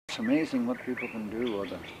It's amazing what people can do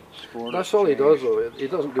with a sport. That's all he does, though. He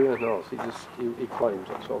doesn't do anything else. He climbs.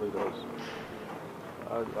 That's all he does.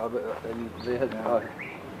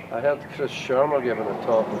 I had Chris Sharma giving a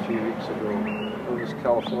talk a few weeks ago. It was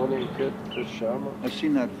Californian kid, Chris Sharma. I've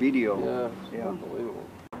seen that video. Yeah, unbelievable.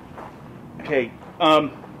 Okay,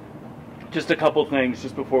 just a couple things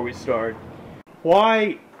just before we start.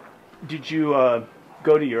 Why did you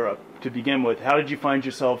go to Europe to begin with? How did you find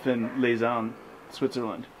yourself in Layton,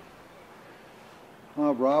 Switzerland?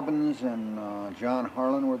 Robbins and John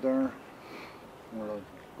Harlan were there. We were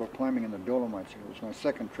go climbing in the Dolomites. It was my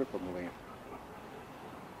second trip, I believe.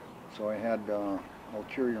 So I had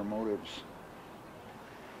ulterior motives.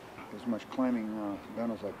 As much climbing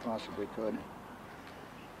done as I possibly could.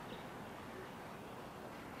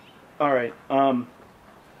 All right.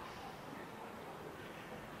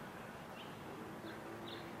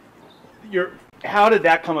 How did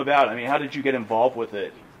that come about? I mean, how did you get involved with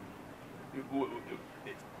it?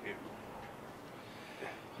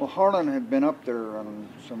 Well, Harlan had been up there on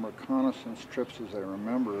some reconnaissance trips, as I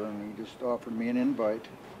remember, and he just offered me an invite,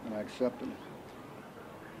 and I accepted.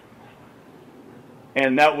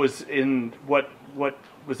 And that was in what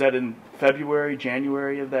was that in February,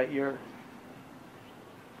 January of that year?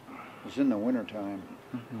 It was in the wintertime.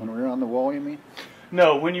 When we were on the wall, you mean?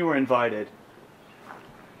 No, when you were invited.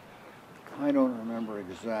 I don't remember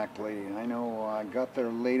exactly. I know I got there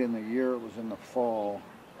late in the year. It was in the fall,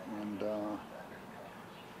 and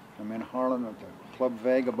I'm in Harlan at the Club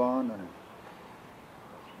Vagabond,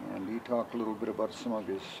 and he talked a little bit about some of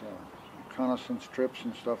his reconnaissance trips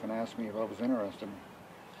and stuff, and asked me if I was interested.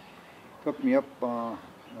 Took me up the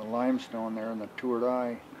limestone there in the Tour d'Ai.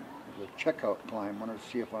 It was a checkout climb. Wanted to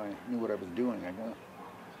see if I knew what I was doing, I guess.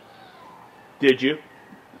 Did you?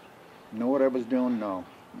 Know what I was doing? No.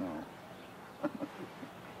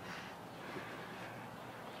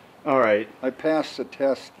 All right. I passed the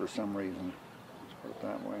test for some reason. Let's put it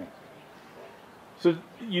that way. So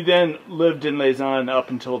you then lived in Layton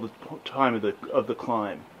up until the time of the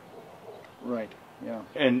climb. Right. Yeah.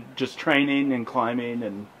 And just training and climbing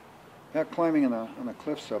and. Yeah, climbing on the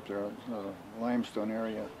cliffs up there. It's a limestone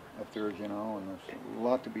area up there, as you know, and there's a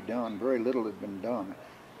lot to be done. Very little had been done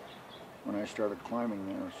when I started climbing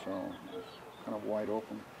there, so it's kind of wide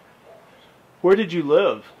open. Where did you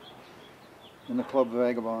live? In the Club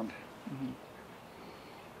Vagabond. Mm-hmm.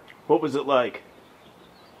 What was it like?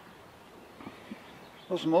 It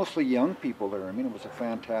was mostly young people there. I mean, it was a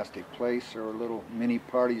fantastic place. There were little mini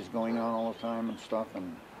parties going on all the time and stuff,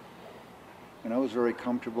 and I was very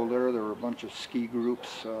comfortable there. There were a bunch of ski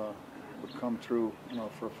groups would come through, you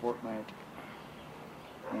know, for a fortnight,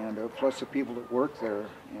 and plus the people that worked there,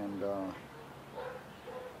 and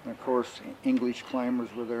of course English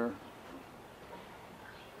climbers were there.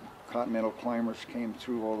 Continental climbers came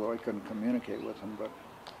through, although I couldn't communicate with them. But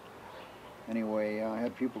anyway, I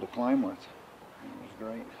had people to climb with. It was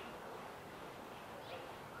great.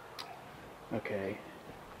 Okay.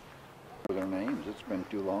 For their names, it's been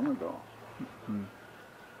too long ago. Mm-hmm.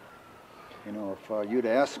 You know, if you'd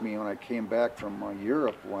asked me when I came back from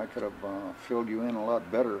Europe, well, I could have filled you in a lot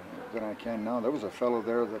better than I can now. There was a fellow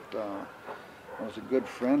there that I was a good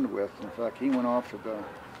friend with. In fact, he went off to the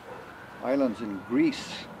islands in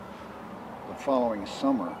Greece the following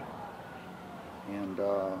summer, and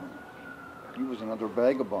he was another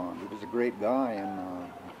vagabond. He was a great guy, and I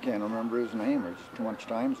can't remember his name. There's too much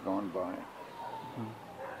time's gone by. Mm-hmm.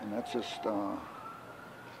 And that's just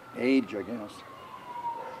age, I guess.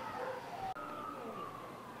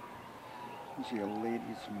 Is he a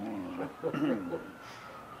ladies' man?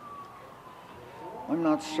 I'm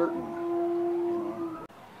not certain. You know.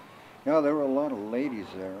 Yeah, there were a lot of ladies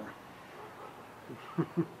there.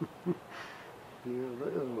 Yeah,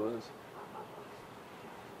 that was.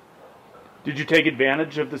 Did you take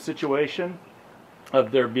advantage of the situation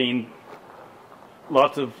of there being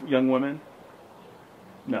lots of young women?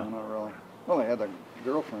 No, not really. Well, I had a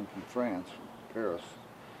girlfriend from France, Paris,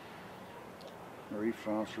 Marie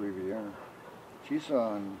France Riviere. She's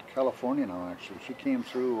in California now, actually. She came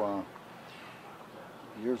through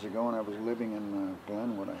years ago, and I was living in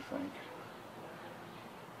Glenwood, I think.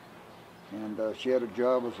 And she had a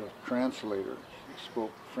job as a translator. She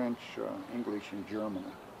spoke French, English, and German.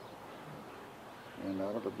 And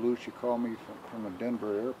out of the blue, she called me from the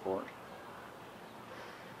Denver airport.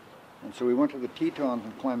 And so we went to the Tetons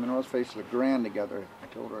and climbed the north face of the Grand together. I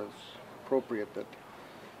told her it's appropriate that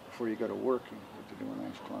before you go to work, you have to do a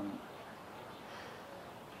nice climb.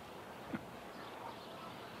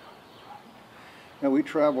 Now, we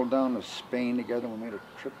traveled down to Spain together. We made a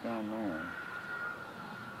trip down there.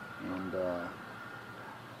 And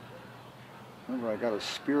remember I got a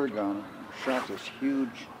spear gun and shot this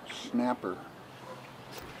huge snapper.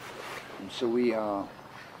 And so we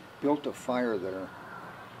built a fire there.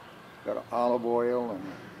 Got olive oil and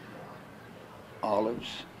olives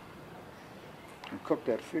and cooked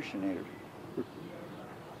that fish and ate it.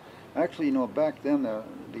 Actually, you know, back then the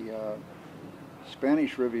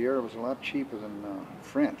Spanish Riviera was a lot cheaper than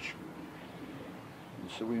French. And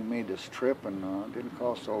so we made this trip, and it didn't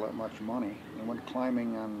cost all that much money. We went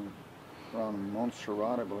climbing around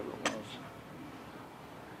Montserrat, I believe it was.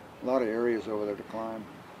 A lot of areas over there to climb.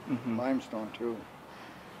 Mm-hmm. Limestone too.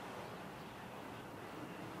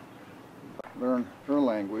 Learn her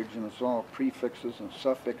language, and it's all prefixes and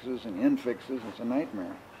suffixes and infixes. It's a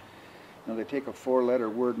nightmare. You know, they take a 4-letter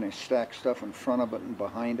word and they stack stuff in front of it and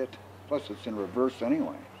behind it. Plus, it's in reverse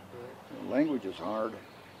anyway. The language is hard.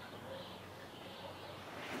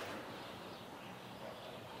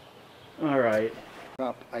 All right.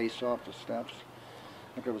 Dropped ice off the steps.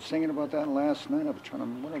 Like I was thinking about that last night. I was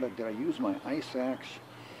trying to, did I use my ice axe?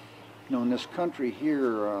 You know, in this country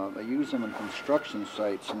here, they use them in construction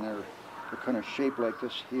sites, and they're kind of shaped like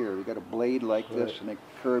this here. You got a blade like this, and they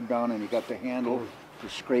curve down, and you got the handle for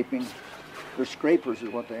scraping. They're scrapers is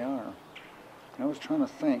what they are. And I was trying to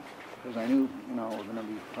think, because I knew, you know, I was going to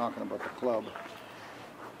be talking about the club,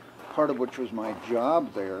 part of which was my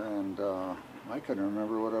job there, and I couldn't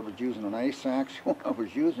remember what I was using an ice axe when I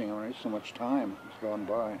was using it. There's so much time has gone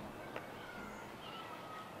by.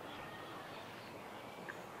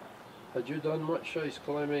 Had you done much ice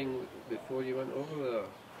climbing before you went over there?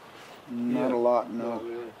 Not a lot, no. Not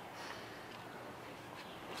really.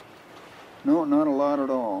 No, not a lot at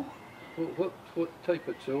all. What type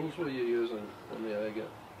of tools were you using on the agate?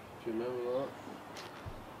 Do you remember that?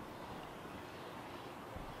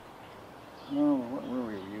 No, what were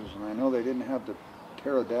we using? I know they didn't have the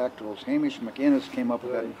pterodactyls. Hamish McInnes came up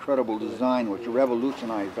with that incredible design which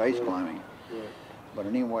revolutionized ice climbing. Right. But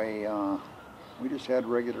anyway, we just had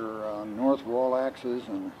regular north wall axes,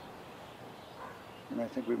 and I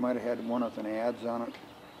think we might have had one with an adze on it.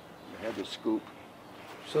 We had the scoop.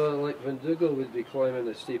 So, like when Dougal would be climbing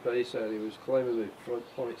the steep ice area, he was climbing with front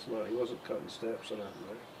points now. He wasn't cutting steps or anything,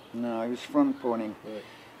 right? No, he was front pointing. Right.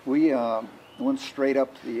 We went straight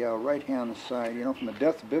up the right-hand side. You know, from the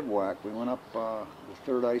Death Bivouac, we went up the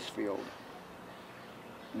third ice field.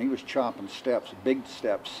 And he was chopping steps, big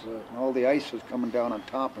steps. Right. And all the ice was coming down on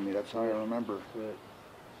top of me. That's how I remember.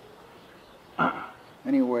 Right.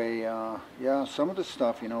 Anyway, yeah, some of the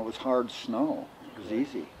stuff, you know, was hard snow. It was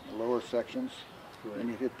easy. The lower sections. Right. Then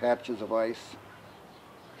you hit patches of ice.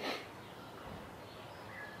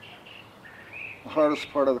 The hardest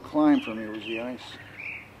part of the climb for me was the ice.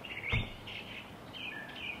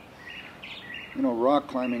 You know, rock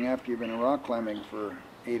climbing, after you've been rock climbing for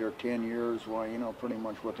 8 or 10 years, why, you know pretty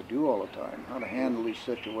much what to do all the time, how to handle these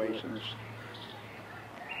situations.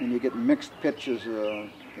 And you get mixed pitches,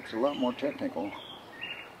 it's a lot more technical.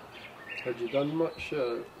 Had you done much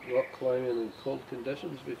rock climbing in cold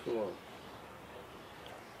conditions before?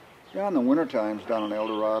 Yeah, in the winter times down in El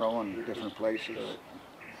Dorado and different places.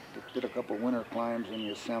 Did a couple winter climbs in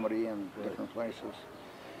Yosemite and different places.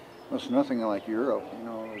 It's nothing like Europe. You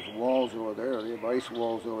know, there's walls over there. They have ice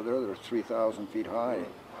walls over there that are 3,000 feet high.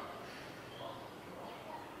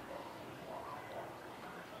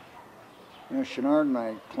 You know, Chenard and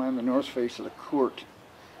I climbed the north face of the Court.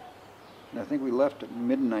 And I think we left at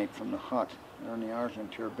midnight from the hut there in the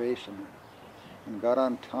Argentière Basin and got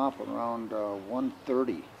on top around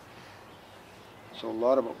 1:30. So a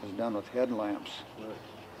lot of it was done with headlamps.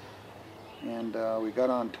 Right. And we got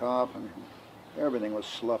on top and everything was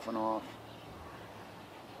sloughing off.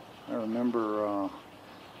 I remember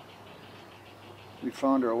we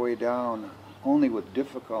found our way down only with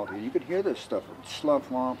difficulty. You could hear this stuff, it would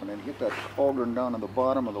slough off, and then hit that cauldron down at the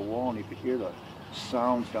bottom of the wall, and you could hear the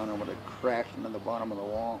sounds down there when it crashed into the bottom of the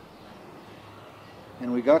wall.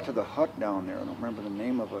 And we got to the hut down there, I don't remember the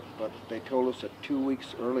name of it, but they told us that 2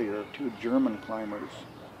 weeks earlier, 2 German climbers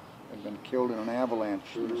had been killed in an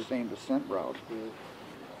avalanche in the same descent route.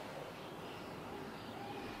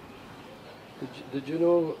 Did you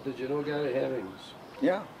know Gary Hemmings?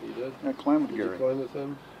 Yeah, You did? I climbed with Did Gary. you climb with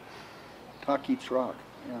him? Talk Eats Rock.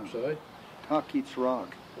 Yeah. Sorry? Talk Eats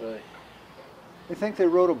Rock. Right. I think they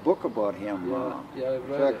wrote a book about him. Yeah, I've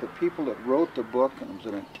In read fact, it. the people that wrote the book, and it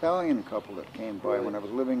was an Italian couple that came by when I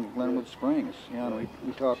was living in Glenwood Springs. Yeah, and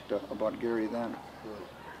we talked about Gary then.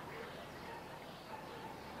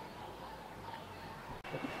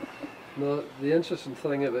 No, the interesting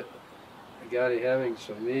thing about Gary Hemmings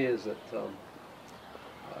for me is that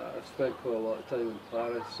I've spent quite a lot of time in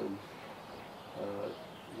Paris, and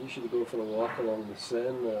usually go for a walk along the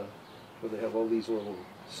Seine where they have all these little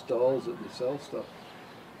stalls that they sell stuff.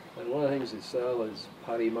 And one of the things they sell is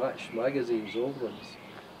Paris Match magazines, old ones.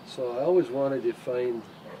 So I always wanted to find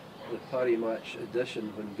the Paris Match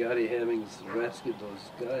edition when Gary Hemmings rescued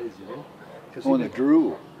those guys, you know. Oh, and the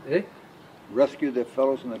Drew. Eh? Rescued the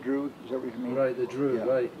fellows in the Drew, is that what you mean? Right, the Drew, Yeah.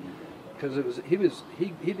 right. Because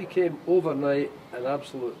he became overnight an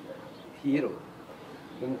absolute hero.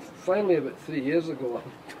 And finally, about 3 years ago,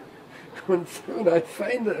 going through and I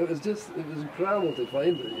find it, it was incredible to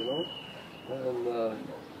find it, you know. And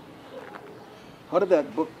How did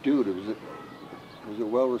that book do? Was it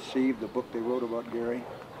well received, the book they wrote about Gary?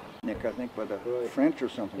 Nick, I think, by the French or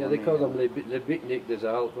something. yeah, they called him Le Picnic des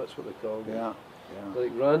Alpes, that's what they called him. Yeah, yeah.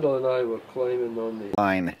 Like Randall and I were climbing on the...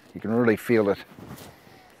 Fine, you can really feel it.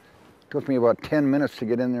 Took me about 10 minutes to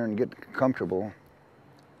get in there and get comfortable.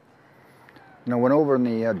 And I went over in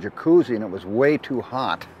the jacuzzi and it was way too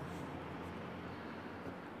hot.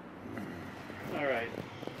 All right.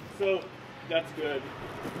 So that's good.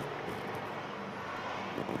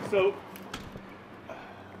 So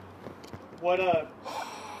what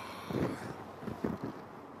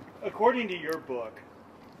according to your book,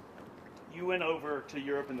 you went over to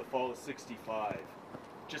Europe in the fall of '65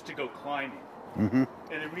 just to go climbing. Mm-hmm.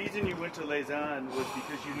 And the reason you went to Layton was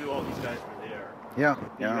because you knew all these guys were there. Yeah, And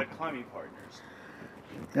yeah. you had climbing partners.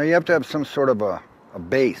 Now you have to have some sort of a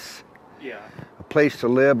base, Yeah. a place to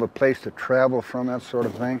live, a place to travel from, that sort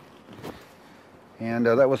of thing. And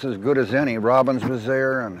that was as good as any. Robbins was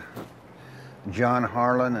there, and John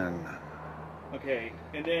Harlan, and Okay,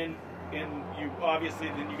 and then you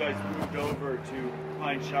guys moved over to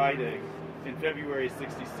Pine Scheidegg in February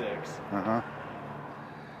 '66. uh-huh.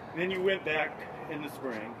 And then you went back in the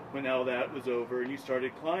spring when all that was over, and you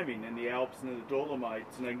started climbing in the Alps and the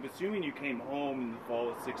Dolomites. And I'm assuming you came home in the fall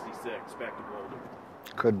of '66 back to Boulder.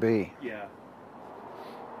 Could be. Yeah.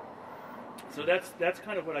 So that's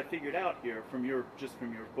kind of what I figured out here from your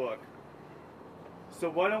book. So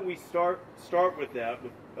why don't we start with that?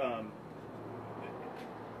 With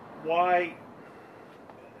why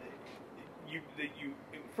you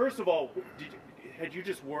first of all, had you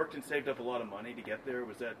just worked and saved up a lot of money to get there?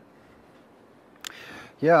 Was that?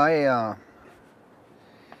 Yeah, I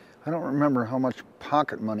don't remember how much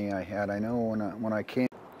pocket money I had. I know when I came.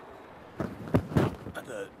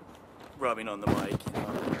 The rubbing on the mic.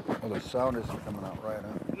 Well, the sound isn't coming out right,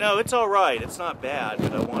 huh? No, it's all right. It's not bad,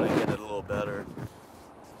 but I want to get it a little better.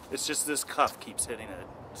 It's just this cuff keeps hitting it.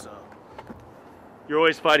 So you're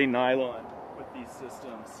always fighting nylon with these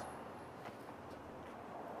systems.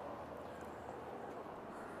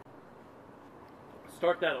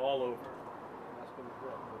 Start that all over.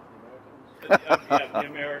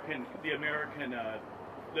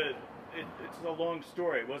 It's a long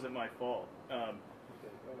story. It wasn't my fault. Okay, all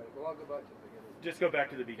right, well I'll go back to the beginning. Just go back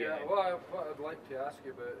to the beginning. Yeah, what I'd like to ask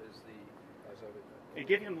you about is And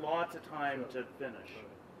give him lots of time to finish.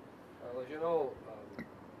 Well, as you know, the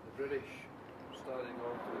British started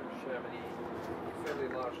going to Chamonix in fairly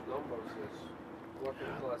large numbers as working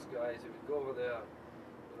class guys. They would go over there,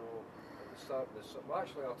 you know, at the start of the summer.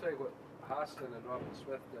 Actually, I'll tell you what Haston and Robin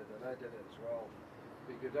Smith did, and I did it as well.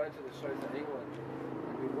 We go down to the south of England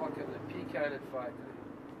and we work in the pea cannon factory,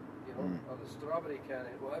 you know, or the strawberry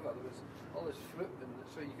cannon, whatever. There was all this fruit, and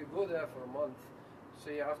so you could go there for a month,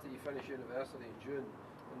 say after you finish university in June.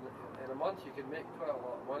 In a month you can make quite a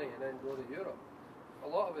lot of money and then go to Europe. A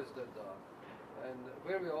lot of us did that. And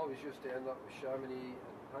where we always used to end up with Chamonix and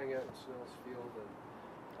hang out in Snell's Field and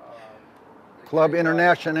Club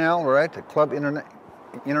International, right? The Club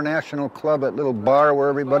International Club, that little bar where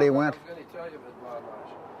everybody went. I was going to tell you about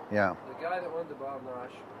Barnash. Yeah. The guy that owned the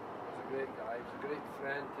Barnash was a great guy. He was a great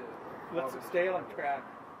friend to... Let's stay on track.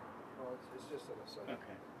 Oh, it's just an aside.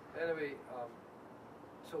 Okay. Anyway,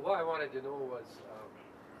 so what I wanted to know was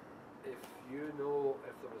if you know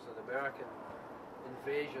if there was an American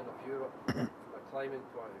invasion of Europe from a climbing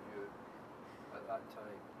point of view at that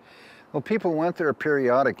time. Well, people went there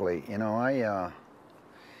periodically. You know, I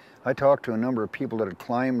talked to a number of people that had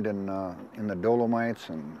climbed in the Dolomites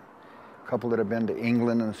and a couple that had been to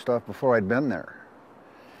England and stuff before I'd been there.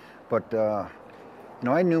 But you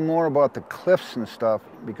know, I knew more about the cliffs and stuff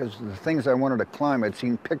because the things I wanted to climb, I'd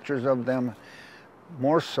seen pictures of them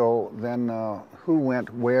more so than who went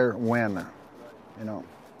where when. You know,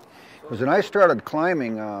 because when I started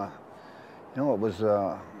climbing, you know, it was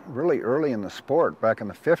really early in the sport, back in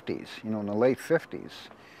the 50s, you know, in the late 50s.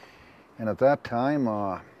 And at that time,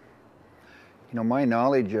 you know, my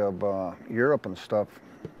knowledge of Europe and stuff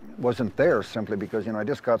wasn't there simply because, you know, I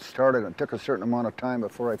just got started and it took a certain amount of time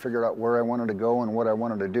before I figured out where I wanted to go and what I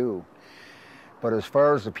wanted to do. But as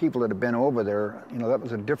far as the people that had been over there, you know, that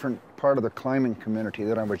was a different part of the climbing community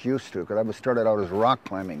that I was used to, because I was started out as rock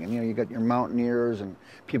climbing, and you know, you got your mountaineers and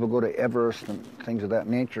people go to Everest and things of that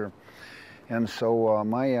nature. And so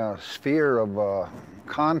my sphere of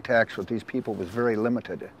contacts with these people was very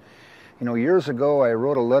limited. You know, years ago I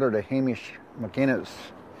wrote a letter to Hamish McInnes,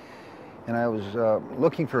 and I was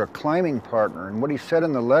looking for a climbing partner, and what he said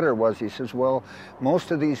in the letter was, he says, well,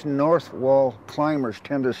 most of these North Wall climbers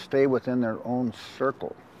tend to stay within their own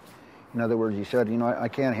circle. In other words, he said, you know, I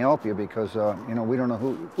can't help you because, you know, we don't know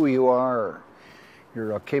who you are, or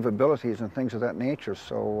your capabilities and things of that nature.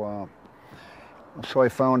 So, so I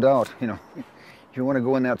found out, you know, if you want to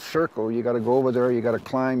go in that circle, you got to go over there, you got to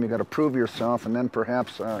climb, you got to prove yourself, and then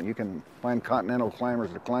perhaps you can find continental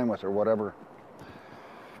climbers to climb with or whatever.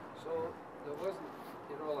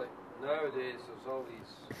 Nowadays, there's all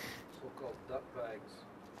these so-called dirt bags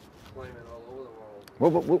climbing all over the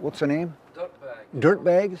world. What's the name? Dirt bags. Dirt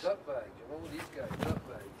bags? Dirt bags. You know, these guys, dirt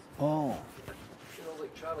bags. Oh. You know,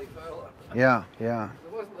 like Charlie Fowler. Yeah. There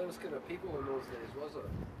wasn't those kind of people in those days, was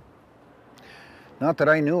there? Not that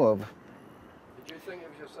I knew of. Did you think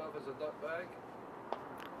of yourself as a dirt bag?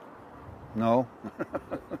 No.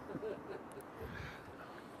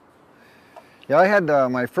 Yeah, I had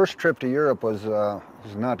my first trip to Europe was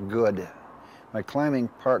not good. My climbing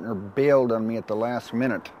partner bailed on me at the last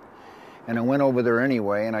minute, and I went over there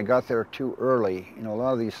anyway, and I got there too early. You know, a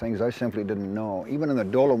lot of these things I simply didn't know. Even in the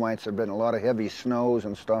Dolomites, there have been a lot of heavy snows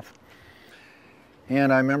and stuff.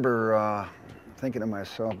 And I remember thinking to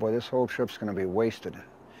myself, boy, this whole trip's going to be wasted.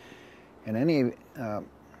 And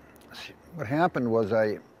what happened was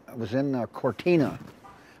I was in Cortina.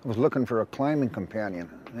 I was looking for a climbing companion.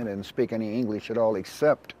 I didn't speak any English at all,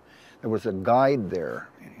 except there was a guide there.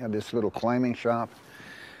 He had this little climbing shop.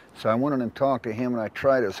 So I went in and talked to him, and I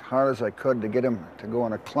tried as hard as I could to get him to go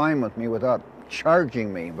on a climb with me without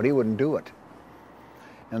charging me, but he wouldn't do it.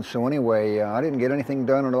 And so anyway, I didn't get anything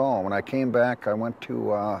done at all. When I came back, I went to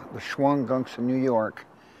the Schwangunks in New York,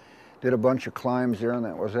 did a bunch of climbs there, and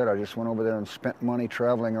that was it. I just went over there and spent money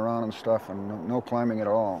traveling around and stuff, and no climbing at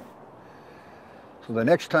all. So the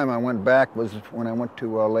next time I went back was when I went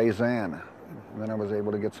to Lausanne, and then I was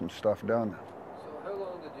able to get some stuff done. So how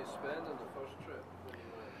long did you spend on the first trip when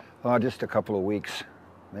you went? Just a couple of weeks,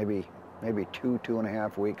 maybe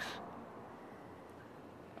 2.5 weeks.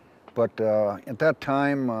 But at that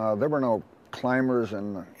time, there were no climbers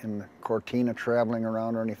in Cortina traveling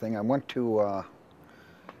around or anything. I went to,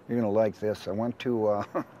 you're gonna like this, I went to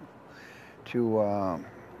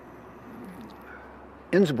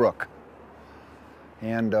Innsbruck.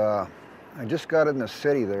 And I just got in the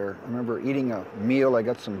city there. I remember eating a meal. I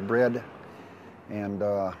got some bread and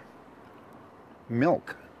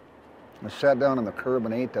milk. I sat down on the curb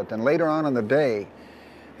and ate that. Then later on in the day,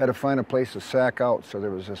 I had to find a place to sack out. So there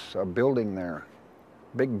was this building there,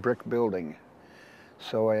 big brick building.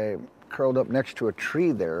 So I curled up next to a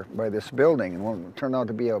tree there by this building, and it turned out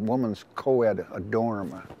to be a woman's co-ed, a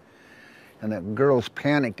dorm. And the girls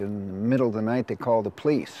panicked. In the middle of the night, they called the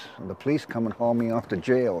police. And the police come and haul me off to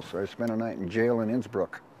jail. So I spent a night in jail in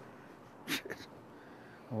Innsbruck.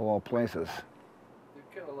 Of all places.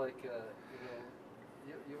 You're kind of like, you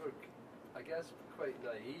know, you were, I guess, quite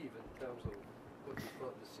naive in terms of what you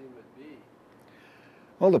thought the scene would be.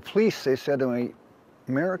 Well, the police, they said to me,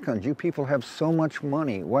 Americans, you people have so much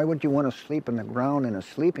money. Why would you want to sleep in the ground in a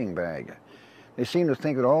sleeping bag? They seemed to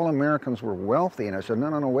think that all Americans were wealthy, and I said, no,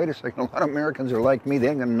 wait a second. A lot of Americans are like me. They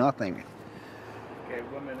ain't got nothing. Okay,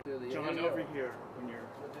 1 minute. John, over here. When you're...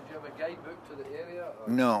 Did you have a guidebook to the area? Or?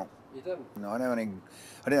 No. You didn't? No, I didn't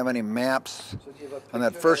have any maps. So do you have a On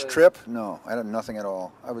that first trip, no, I had nothing at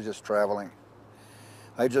all. I was just traveling.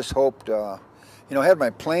 I just hoped, you know, I had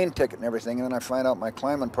my plane ticket and everything, and then I find out my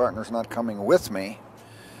climbing partner's not coming with me.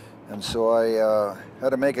 And so I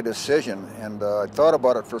had to make a decision, and I thought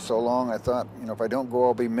about it for so long. I thought, you know, if I don't go,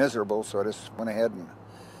 I'll be miserable. So I just went ahead and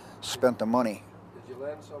spent the money. Did you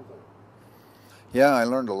learn something? Yeah, I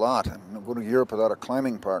learned a lot. I'm going to Europe without a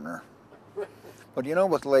climbing partner. But you know,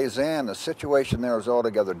 with Lausanne, the situation there is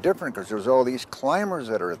altogether different because there's all these climbers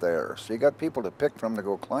that are there. So you got people to pick from to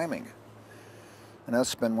go climbing. And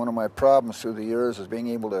that's been one of my problems through the years, is being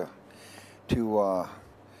able to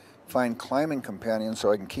find climbing companions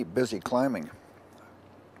so I can keep busy climbing.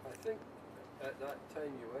 I think at that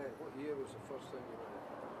time you went, what year was the first time you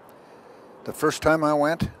went? The first time I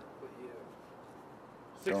went? What year?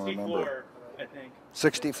 64, I think.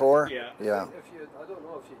 64? Yeah. Yeah. I don't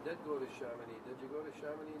know if you did go to Chamonix. Did you go to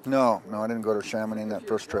Chamonix? No, I didn't go to Chamonix in that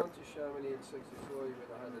first trip. If you had gone to Chamonix in 64, you would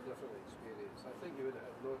have had a different experience. I think you would have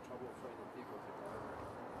had no trouble finding people to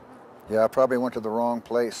climb. Yeah, I probably went to the wrong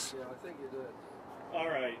place. Yeah, I think you did.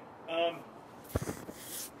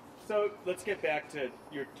 So let's get back to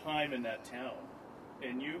your time in that town.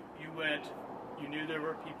 And you went, you knew there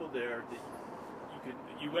were people there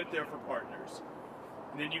that you went there for partners.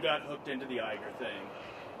 And then you got hooked into the Eiger thing.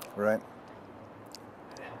 Right.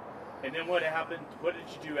 And then what happened? What did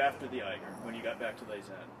you do after the Eiger when you got back to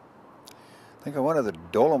Layton? I think I went to the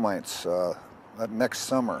Dolomites that next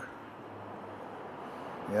summer.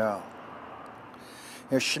 Yeah.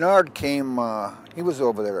 Yeah, Chenard came, he was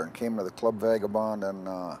over there and came to the Club Vagabond,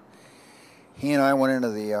 and he and I went into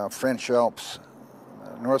the French Alps,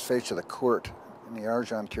 north face of the Court in the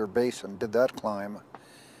Argentière Basin, did that climb.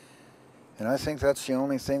 And I think that's the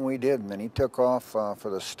only thing we did. And then he took off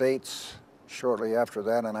for the States shortly after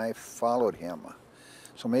that, and I followed him.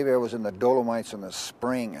 So maybe I was in the Dolomites in the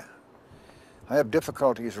spring. I have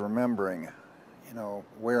difficulties remembering, you know,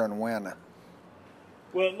 where and when.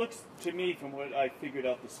 Well, it looks to me, from what I figured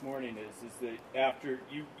out this morning, is that after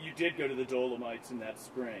you did go to the Dolomites in that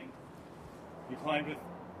spring, you climbed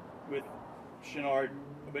with Chenard.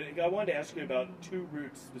 But I wanted to ask you about two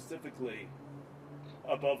routes specifically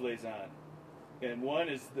above Layton, and one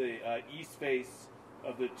is the east face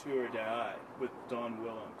of the Tour d'Aille with Don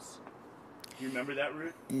Willems. Do you remember that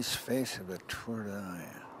route? East face of the Tour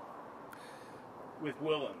d'Aille. With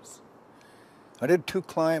Willems. I did two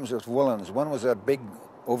climbs with Willems. One was that big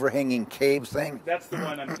overhanging cave thing. That's the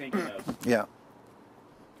one I'm thinking of. Yeah.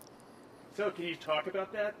 So can you talk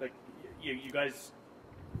about that? Like, you guys,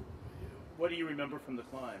 what do you remember from the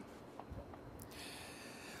climb?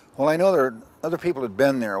 Well, I know there other people had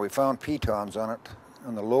been there. We found pitons on it,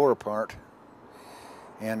 on the lower part.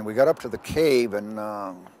 And we got up to the cave, and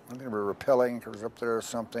I think there were rappel anchors up there or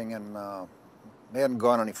something, and they hadn't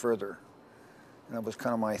gone any further. And that was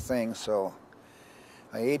kind of my thing, so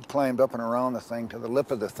I climbed up and around the thing to the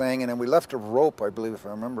lip of the thing, and then we left a rope, I believe, if I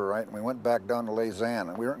remember right, and we went back down to Layton,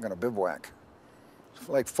 and we weren't going to bivouac. It's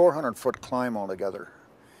like 400-foot climb altogether.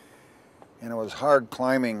 And it was hard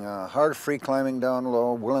climbing, hard free climbing down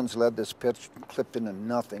low. Willens led this pitch, clipped into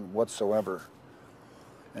nothing whatsoever.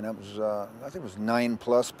 And it was, I think it was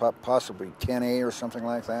 9+, possibly 10A or something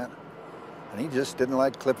like that. And he just didn't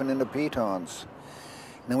like clipping into pitons.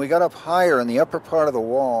 And then we got up higher in the upper part of the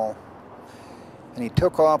wall, and he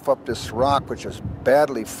took off up this rock, which was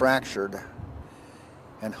badly fractured,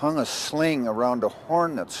 and hung a sling around a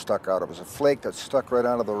horn that stuck out. It was a flake that stuck right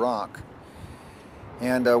out of the rock.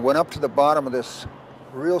 And went up to the bottom of this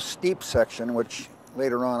real steep section, which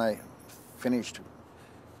later on I finished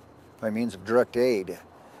by means of direct aid.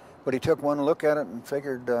 But he took one look at it and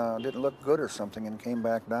figured it didn't look good or something, and came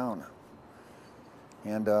back down.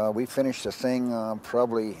 And we finished the thing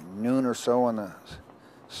probably noon or so on the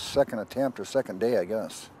second attempt, or second day, I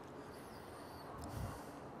guess.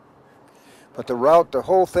 But the route, the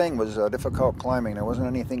whole thing was difficult climbing. There wasn't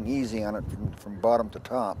anything easy on it from bottom to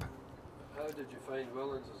top. How did you find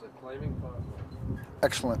Willems as a climbing partner?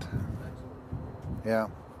 Excellent. Excellent. Yeah.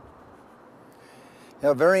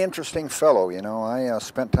 Yeah, very interesting fellow, you know. I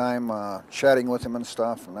spent time chatting with him and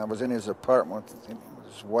stuff, and I was in his apartment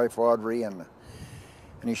with his wife Audrey, and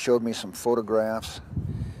he showed me some photographs.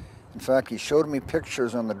 In fact, he showed me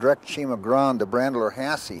pictures on the Direct Chima Grand, the Brandler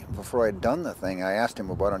Hassie, before I'd done the thing. I asked him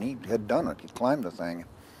about it, and he had done it. He climbed the thing,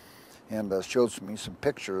 and showed me some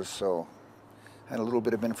pictures, so I had a little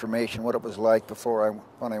bit of information what it was like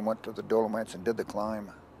when I went to the Dolomites and did the climb.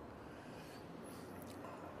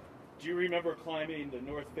 Do you remember climbing the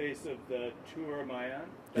north face of the Tour Mayan?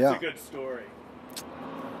 That's Yeah. a good story.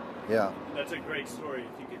 Yeah. That's a great story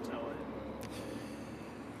if you could tell it.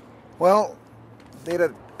 Well, they'd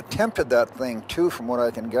attempted that thing too, from what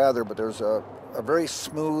I can gather, but there's a very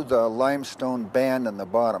smooth limestone band in the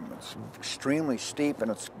bottom. It's extremely steep,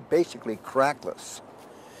 and it's basically crackless.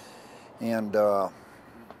 And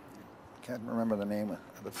can't remember the name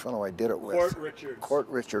of the fellow I did it with. Court Richards. Court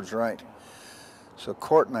Richards, right. So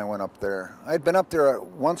Court and I went up there. I'd been up there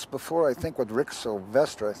once before, I think, with Rick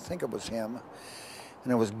Sylvester. I think it was him.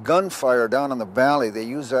 And it was gunfire down in the valley. They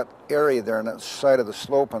use that area there on that side of the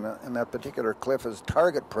slope and that particular cliff as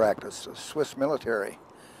target practice, the Swiss military.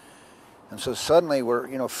 And so suddenly we're,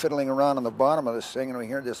 you know, fiddling around on the bottom of this thing, and we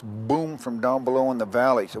hear this boom from down below in the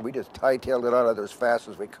valley. So we just hightailed it out of there as fast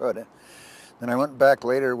as we could. Then I went back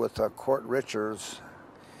later with Court Richards.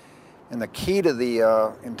 And the key to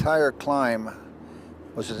the entire climb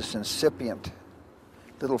was this incipient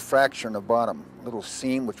little fracture in the bottom, little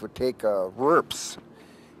seam which would take rurps.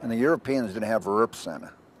 And the Europeans didn't have rurps then.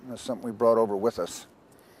 That's something we brought over with us.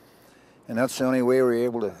 And that's the only way we were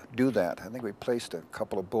able to do that. I think we placed a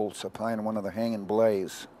couple of bolts up high in one of the hanging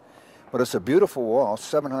blaze. But it's a beautiful wall,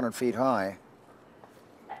 700 feet high.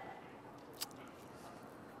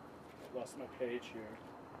 Lost my page here.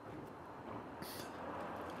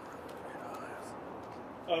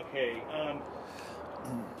 Okay.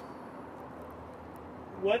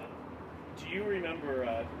 What do you remember?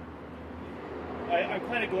 I'm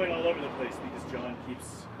kind of going all over the place because John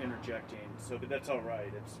keeps interjecting. But that's all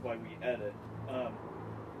right. It's why we edit.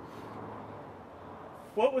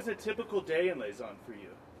 What was a typical day in Layton for you?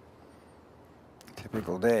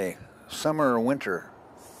 Typical day, summer or winter?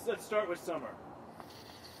 Let's start with summer.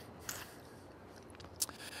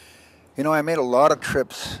 You know, I made a lot of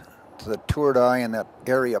trips to the Tour d'Ai in that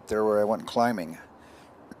area up there where I went climbing.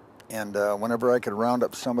 And whenever I could round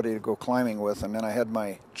up somebody to go climbing with, and then I had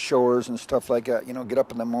my chores and stuff like that, you know, get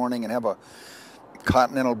up in the morning and have a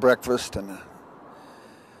continental breakfast and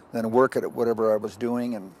then work at whatever I was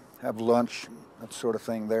doing and have lunch, that sort of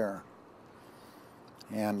thing there.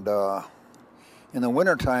 And in the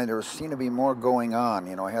wintertime, there seemed to be more going on.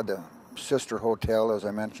 You know, I had the sister hotel, as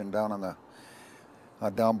I mentioned, down on the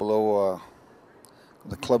down below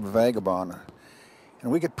the Club Vagabond.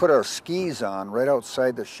 And we could put our skis on right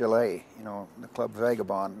outside the chalet, you know, the Club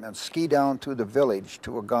Vagabond, and ski down to the village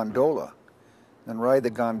to a gondola, and ride the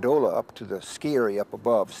gondola up to the ski area up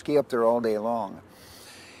above, ski up there all day long.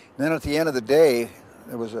 And then at the end of the day,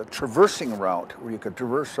 there was a traversing route where you could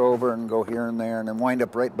traverse over and go here and there and then wind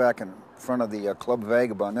up right back in front of the Club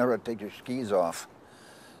Vagabond. Never had to take your skis off.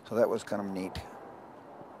 So that was kind of neat.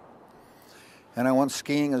 And I went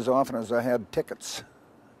skiing as often as I had tickets.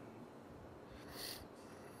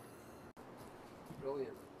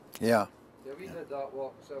 Brilliant. Yeah. Yeah, we did that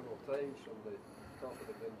walk several times from the top of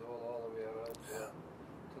the gondola all the way around to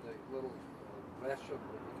the little restaurant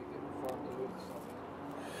that you could get fondue and stuff.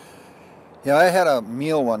 Yeah, I had a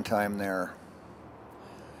meal one time there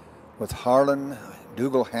with Harlan.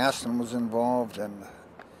 Dougal Haston was involved, and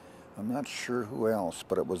I'm not sure who else,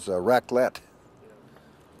 but it was raclette.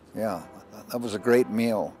 Yeah, that was a great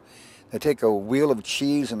meal. They take a wheel of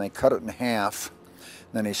cheese and they cut it in half.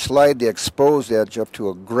 Then they slide the exposed edge up to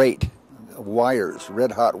a grate of wires,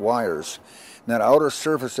 red hot wires. And that outer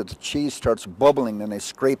surface of the cheese starts bubbling, then they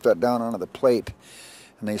scrape that down onto the plate.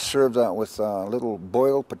 And they serve that with little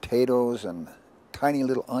boiled potatoes and tiny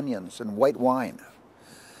little onions and white wine.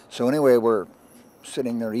 So anyway, we're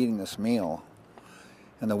sitting there eating this meal.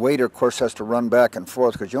 And the waiter, of course, has to run back and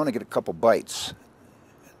forth because you only get a couple bites.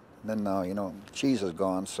 Then, you know, the cheese is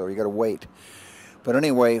gone, so you got to wait. But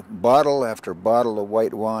anyway, bottle after bottle of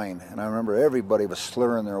white wine. And I remember everybody was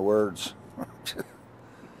slurring their words.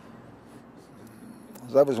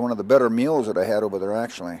 That was one of the better meals that I had over there,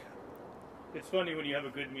 actually. It's funny when you have a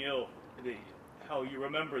good meal, how you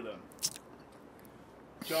remember them.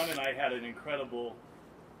 John and I had an incredible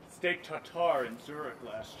steak tartare in Zurich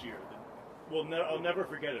last year. I'll never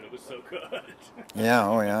forget it. It was so good. Yeah,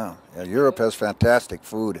 oh yeah. Yeah, Europe has fantastic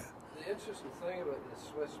food. The interesting thing about the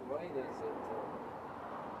Swiss wine is that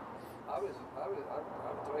I've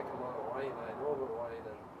drank a lot of wine. I know about wine,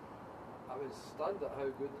 and I was stunned at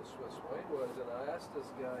how good the Swiss wine was. And I asked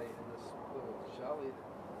this guy in this little chalet,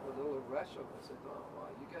 the little restaurant. I said, "Oh,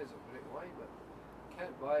 wow, you guys have great wine, but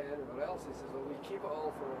can't buy it anywhere else." He says, "Well, we keep it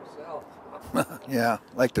all for ourselves." Yeah,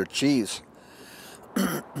 like their cheese.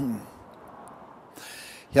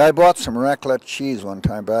 Yeah, I bought some raclette cheese one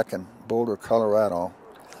time back in Boulder, Colorado.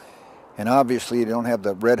 And obviously you don't have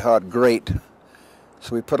the red hot grate.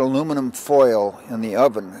 So we put aluminum foil in the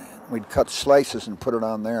oven. We'd cut slices and put it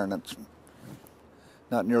on there, and it's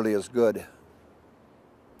not nearly as good.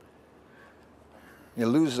 You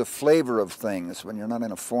lose the flavor of things when you're not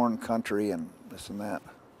in a foreign country and this and that.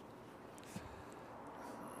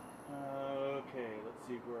 Okay, let's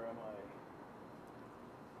see, where am I?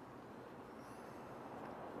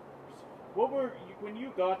 When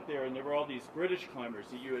you got there and there were all these British climbers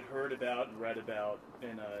that you had heard about and read about,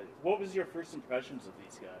 and what was your first impressions of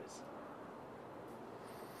these guys?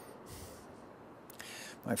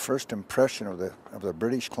 My first impression of the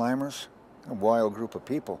British climbers, a wild group of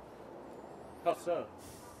people. How so?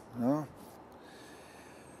 No,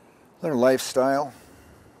 their lifestyle.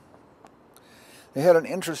 They had an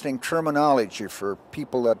interesting terminology for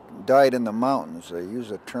people that died in the mountains. They used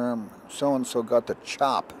the term, so-and-so got the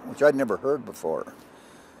chop, which I'd never heard before.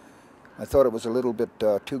 I thought it was a little bit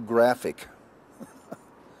too graphic.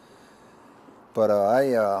 But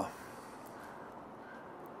I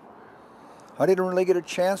didn't really get a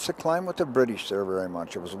chance to climb with the British there very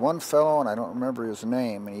much. It was one fellow, and I don't remember his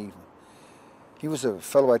name, and he was a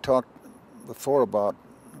fellow I talked before about.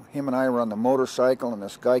 Him and I were on the motorcycle, and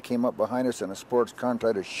this guy came up behind us in a sports car and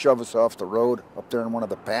tried to shove us off the road up there in one of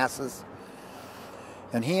the passes.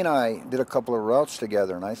 And he and I did a couple of routes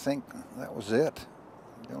together, and I think that was it.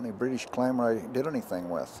 The only British climber I did anything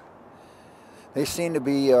with. They seemed to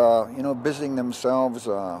be, busying themselves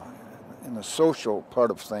in the social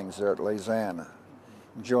part of things there at Layton,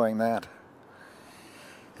 enjoying that.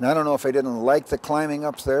 And I don't know if I didn't like the climbing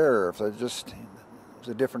up there, or if it was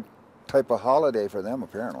a different type of holiday for them,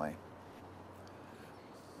 apparently.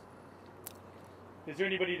 Is there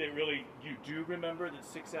anybody that really you do remember that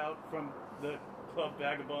sticks out from the Club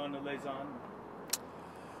Vagabond of Layton?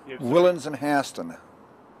 Willens and Haston.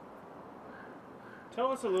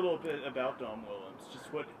 Tell us a little bit about Dom Willens.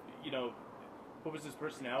 Just what was his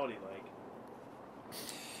personality like?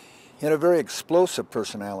 He had a very explosive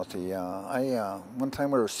personality. One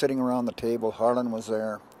time we were sitting around the table, Harlan was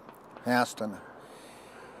there, Haston,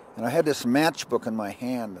 and I had this matchbook in my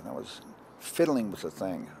hand, and I was fiddling with the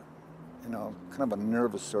thing, kind of a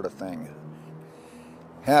nervous sort of thing.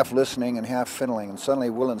 Half listening and half fiddling, and suddenly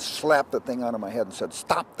Willens slapped the thing out of my head and said,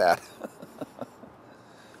 "Stop that."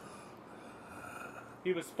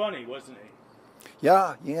 He was funny, wasn't he?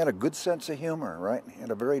 Yeah, he had a good sense of humor, right? He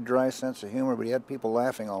had a very dry sense of humor, but he had people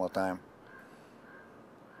laughing all the time.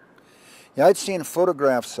 Yeah, I'd seen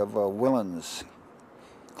photographs of Willens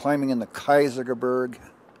climbing in the Kaisergebirge,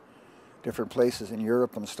 different places in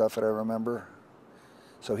Europe and stuff that I remember.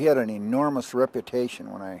 So he had an enormous reputation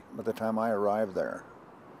by the time I arrived there.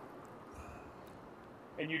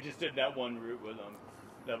 And you just did that one route with him?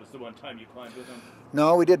 That was the one time you climbed with him?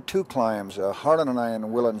 No, we did 2 climbs. Harlan and I and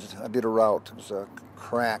Willens did a route. It was a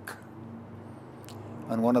crack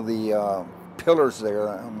on one of the pillars there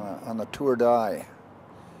on the Tour d'Ai.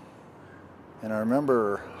 And I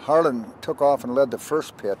remember Harlan took off and led the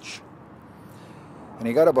first pitch. And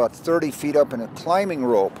he got about 30 feet up, and a climbing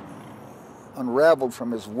rope unraveled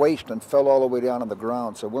from his waist and fell all the way down to the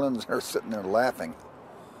ground. So Willens was sitting there laughing.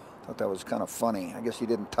 Thought that was kind of funny. I guess he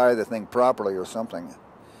didn't tie the thing properly or something.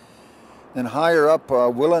 Then higher up,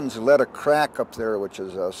 Willens led a crack up there, which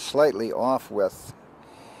is slightly off width.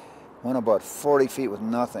 Went about 40 feet with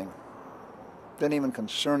nothing. Didn't even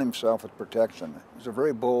concern himself with protection. He was a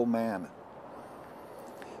very bold man.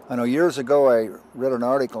 I know years ago I read an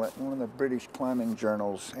article in one of the British climbing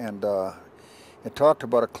journals, and it talked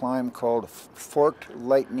about a climb called Forked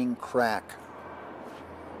Lightning Crack.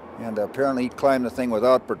 And apparently he climbed the thing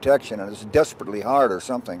without protection, and it's desperately hard or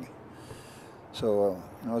something. So,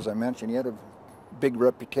 as I mentioned, he had a big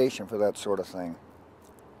reputation for that sort of thing.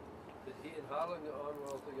 Did he and Harlan get on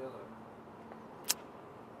well together?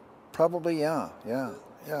 Probably, yeah.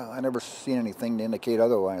 I never seen anything to indicate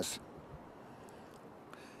otherwise.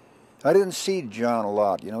 I didn't see John a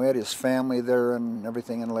lot. He had his family there and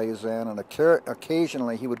everything in Layton, and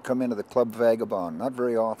occasionally he would come into the Club Vagabond, not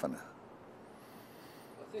very often.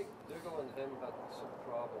 I think Dougal and him had some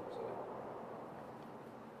problems.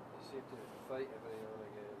 They seemed to fight every now and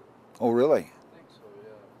again. Oh, really? I think so,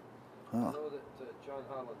 yeah. Huh. I know that John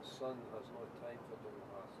Harlan's son has no time for Dougal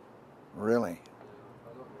Haston. Really?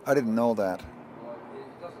 Yeah, I didn't know that. Well, he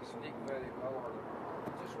doesn't speak very well on him.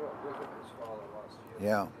 He just wrote a book of his father last year.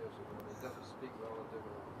 Yeah. Years ago. He doesn't speak well of Dougal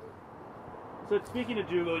in the book. So speaking of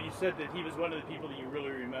Dougal, you said that he was one of the people that you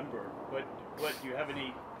really remember. But do you have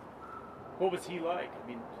any? What was he like? I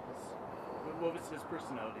mean, what was his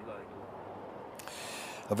personality like?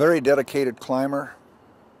 A very dedicated climber.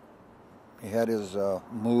 He had his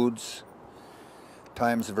moods,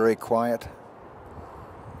 times very quiet.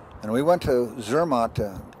 And we went to Zermatt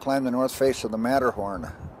to climb the north face of the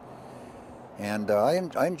Matterhorn. And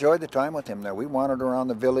I enjoyed the time with him there. We wandered around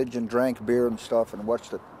the village and drank beer and stuff and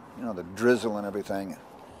watched the drizzle and everything.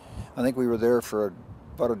 I think we were there for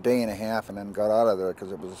about a day and a half and then got out of there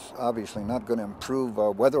because it was obviously not going to improve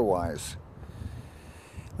weather-wise.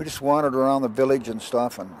 We just wandered around the village and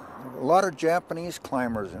stuff, and a lot of Japanese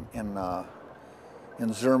climbers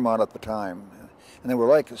in Zermatt at the time. And there were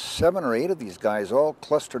like 7 or 8 of these guys all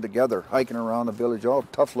clustered together, hiking around the village, all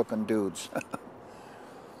tough-looking dudes.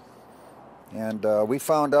 And we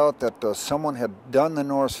found out that someone had done the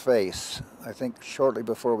north face, I think shortly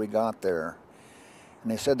before we got there.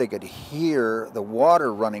 And they said they could hear the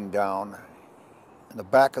water running down in the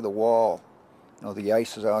back of the wall. The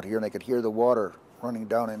ice is out here, and they could hear the water running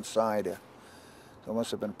down inside. So it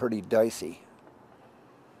must have been pretty dicey.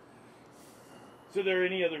 So are there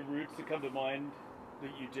any other routes that come to mind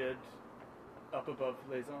that you did up above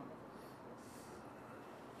Layton?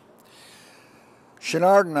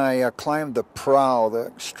 Chenard and I climbed the prow, the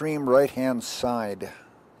extreme right-hand side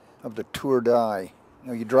of the Tour d'Ai.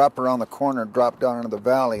 You drop around the corner, drop down into the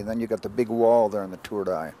valley, and then you got the big wall there in the Tour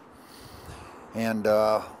d'Ai. And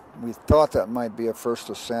we thought that might be a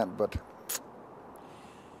first ascent, but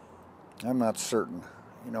I'm not certain.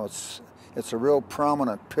 It's a real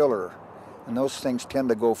prominent pillar, and those things tend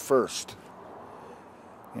to go first.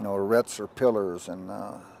 Arêtes or pillars, and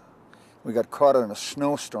We got caught in a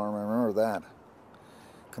snowstorm, I remember that.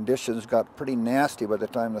 Conditions got pretty nasty by the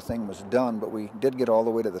time the thing was done, but we did get all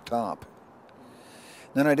the way to the top.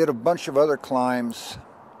 Then I did a bunch of other climbs,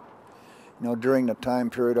 you know, during the time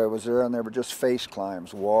period I was there, and they were just face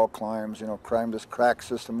climbs, wall climbs, you know, climb this crack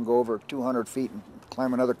system, go over 200 feet and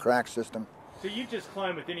climb another crack system. So you just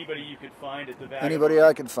climb with anybody you could find at the Vagabond? Anybody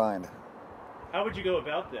I could find. How would you go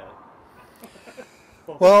about that?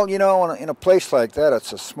 Well, you know, in a place like that,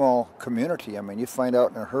 it's a small community. I mean, you find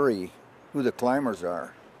out in a hurry who the climbers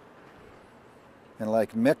are. And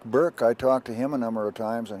like Mick Burke, I talked to him a number of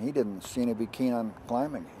times, and he didn't seem to be keen on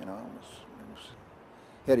climbing, you know.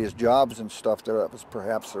 He had his jobs and stuff there. That was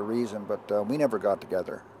perhaps the reason, but we never got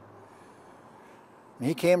together. And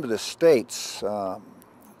he came to the States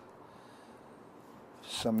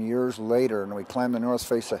some years later, and we climbed the north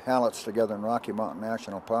face of Hallett's together in Rocky Mountain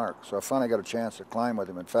National Park. So I finally got a chance to climb with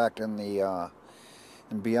him. In fact, in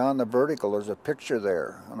Beyond the Vertical, there's a picture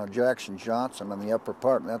there on a Jackson Johnson in the upper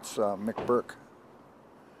part, and that's Mick Burke.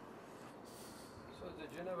 So did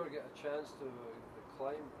you never get a chance to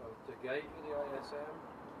climb or to guide with the ISM?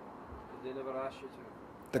 Did they never ask you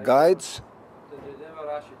to? The guides? Did they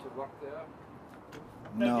never ask you to work there?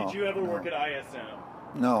 No. Did you ever no. work at ISM?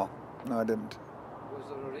 No, I didn't. Was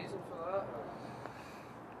there a reason for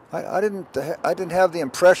that? I didn't have the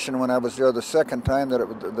impression when I was there the second time that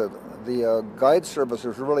the guide service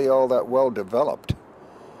was really all that well developed.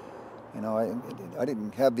 You know, I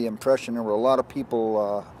didn't have the impression there were a lot of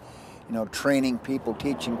people, you know, training people,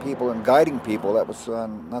 teaching people, and guiding people. That was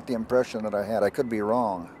not the impression that I had. I could be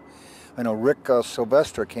wrong. I know Rick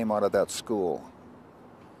Sylvester came out of that school,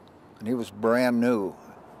 and he was brand new.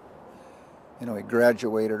 You know, he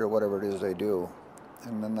graduated or whatever it is they do.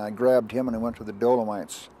 And then I grabbed him and I went to the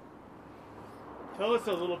Dolomites. Tell us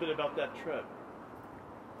a little bit about that trip.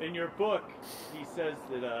 In your book, he says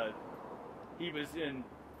that he was in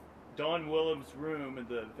Don Willem's room in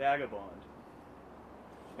the Vagabond,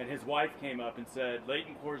 and his wife came up and said,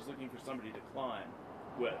 Layton Kor is looking for somebody to climb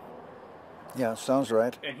with. Yeah, sounds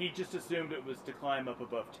right. And he just assumed it was to climb up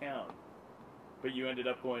above town. But you ended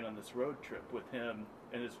up going on this road trip with him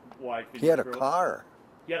and his wife. And he had a car.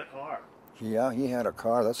 He had a car. Yeah, he had a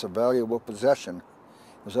car. That's a valuable possession.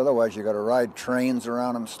 Because otherwise you got to ride trains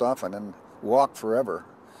around and stuff and then walk forever.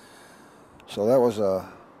 So that was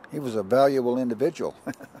he was a valuable individual.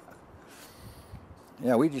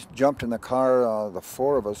 Yeah, we just jumped in the car, the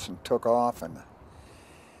four of us, and took off. And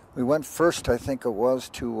we went first, I think it was,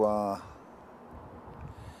 to,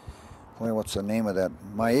 what's the name of that?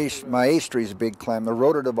 Maestre's big climb, the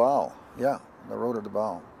Rota de Val. Yeah, the Rota de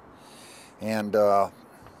Val. And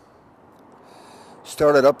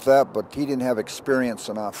started up that, but he didn't have experience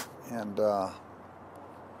enough. And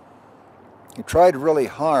he tried really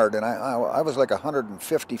hard, and I was like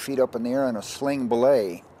 150 feet up in the air in a sling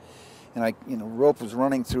belay. And rope was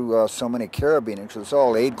running through so many carabiners, because it's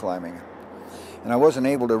all aid climbing. And I wasn't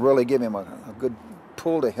able to really give him a good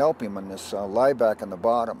pull to help him in this lie back on the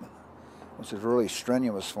bottom, which was really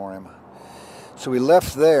strenuous for him. So we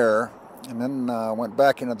left there, and then went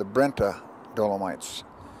back into the Brenta Dolomites.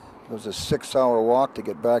 It was a 6-hour walk to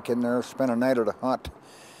get back in there, spent a night at a hut,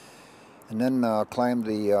 and then climbed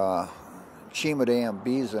the Chima de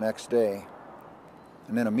Ambis the next day,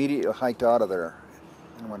 and then immediately hiked out of there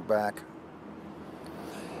and went back.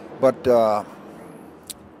 But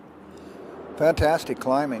fantastic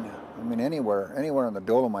climbing. I mean, anywhere in the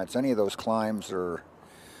Dolomites, any of those climbs are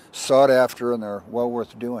sought after and they're well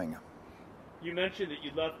worth doing. You mentioned that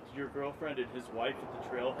you left your girlfriend and his wife at the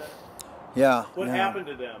trailhead. Yeah. What happened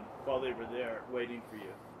to them while they were there waiting for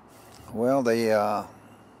you? Well, I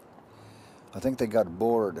think they got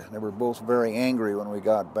bored. They were both very angry when we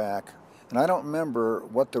got back. And I don't remember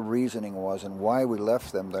what the reasoning was and why we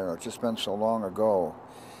left them there. It's just been so long ago.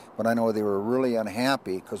 But I know they were really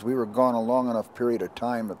unhappy because we were gone a long enough period of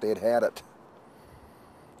time that they'd had it.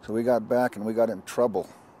 So we got back and we got in trouble.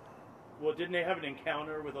 Well, didn't they have an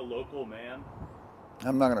encounter with a local man?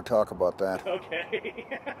 I'm not going to talk about that. Okay.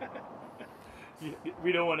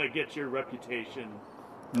 We don't want to get your reputation.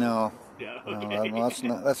 No. Yeah, okay. No,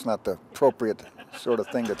 that's not the appropriate sort of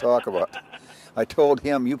thing to talk about. I told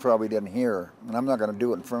him, you probably didn't hear, and I'm not going to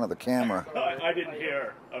do it in front of the camera. I didn't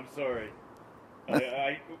hear. I'm sorry.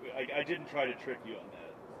 I didn't try to trick you on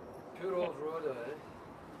that. Poor old Rhoda, eh?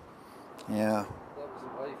 Yeah. That was the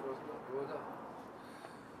wife, wasn't it? Rhoda.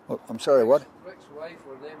 Well, I'm sorry, what? Rick's wife,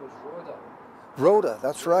 her name was Rhoda. Rhoda,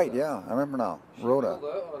 that's right, yeah. I remember now. Rhoda. She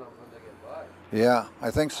pulled out on him when they get back. Yeah, I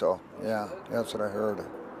think so. Yeah, that's what I heard.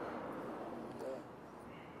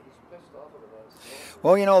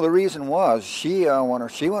 Well, you know, the reason was she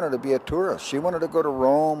wanted to be a tourist. She wanted to go to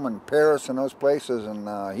Rome and Paris and those places,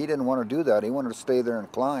 and he didn't want to do that. He wanted to stay there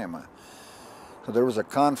and climb. So there was a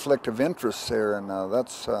conflict of interest there, and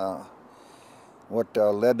that's what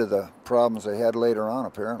led to the problems they had later on,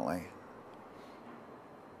 apparently.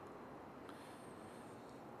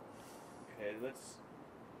 Okay, let's.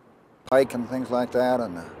 Hike and things like that,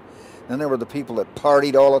 and then there were the people that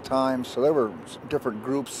partied all the time. So there were different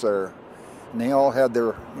groups there, and they all had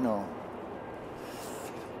their, you know.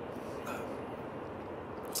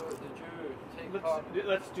 So did you take part?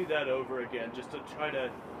 Let's do that over again, just to try to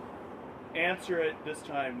answer it this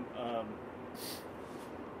time.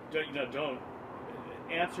 Don't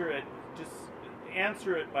answer it. Just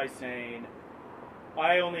answer it by saying,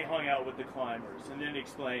 "I only hung out with the climbers," and then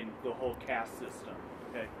explain the whole caste system.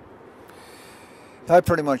 Okay. I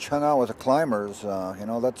pretty much hung out with the climbers. You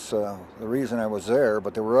know, that's the reason I was there.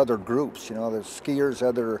 But there were other groups. You know, the skiers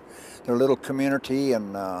had their little community,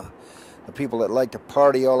 and the people that liked to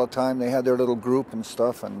party all the time, they had their little group and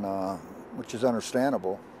stuff, and which is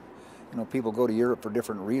understandable. You know, people go to Europe for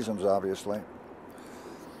different reasons, obviously.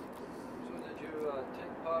 So did you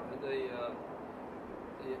take part in the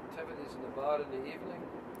activities in the bar in the evening?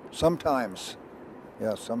 Sometimes,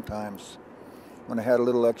 yeah, sometimes. When I had a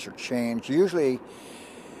little extra change. Usually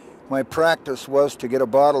my practice was to get a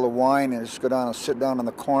bottle of wine and just go down and sit down in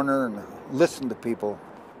the corner and listen to people.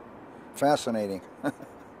 Fascinating. Were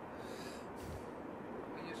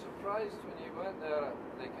you surprised when you went there,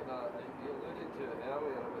 like you alluded to it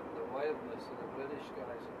earlier about the wildness of the British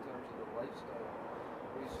guys in terms of the lifestyle?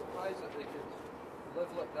 Were you surprised that they could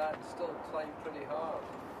live like that and still climb pretty hard?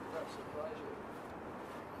 Did that surprise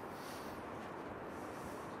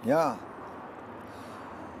you? Yeah.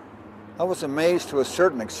 I was amazed to a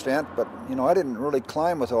certain extent, but you know, I didn't really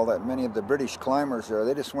climb with all that many of the British climbers there.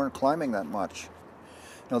 They just weren't climbing that much.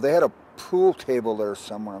 You know, they had a pool table there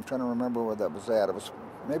somewhere. I'm trying to remember where that was at.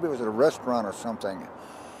 Maybe it was at a restaurant or something.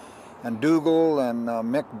 And Dougal and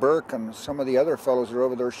Mick Burke and some of the other fellows were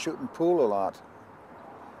over there shooting pool a lot.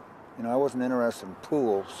 You know, I wasn't interested in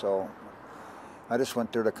pool, so I just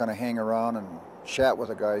went there to kind of hang around and chat with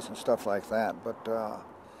the guys and stuff like that. But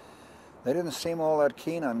they didn't seem all that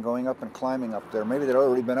keen on going up and climbing up there. Maybe they'd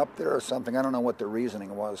already been up there or something. I don't know what their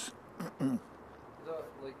reasoning was. I don't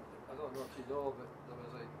know if you know, but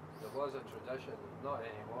there was a tradition, not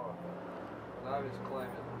anymore, but when I was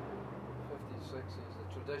climbing 50s, 60s, the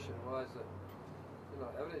tradition was that, you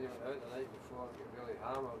know, everybody went out the night before and get really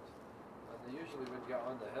hammered, and they usually wouldn't get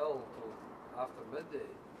on the hill until after midday,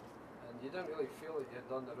 and you didn't really feel that you had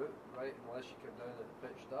done the route right unless you came down at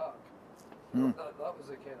pitch dark. That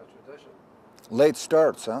was the kind of tradition. Late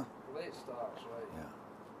starts, huh? Late starts, right? Yeah.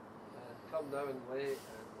 And come down late,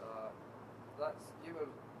 and that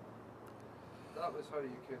was how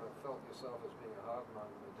you kind of felt yourself as being a hard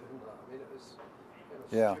man by doing that. I mean, it was kind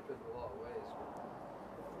of stupid in a lot of ways.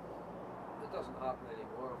 But it doesn't happen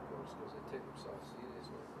anymore, of course, because they take themselves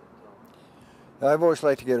seriously. I've always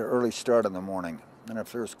liked to get an early start in the morning, and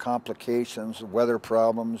if there's complications, weather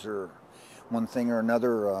problems, or one thing or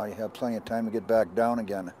another, you have plenty of time to get back down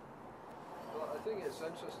again. Well, I think it's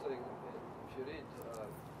interesting if you read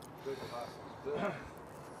Vagabond's book,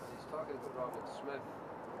 and he's talking about Robert Smith,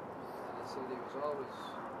 and he said he was always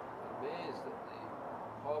amazed at the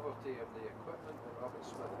poverty of the equipment that Robert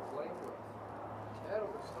Smith climbed with.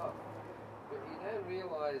 Terrible stuff. But he then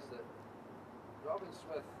realised that Robert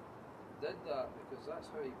Smith did that because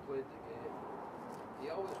that's how he played the game.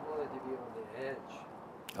 He always wanted to be on the edge.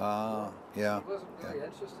 Yeah. He wasn't really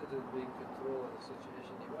interested in being in control of the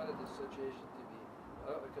situation. He wanted the situation to be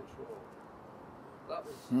out of control. That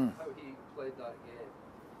was how he played that game.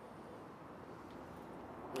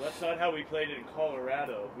 Well, that's not how we played it in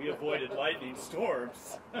Colorado. We avoided lightning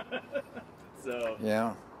storms. So.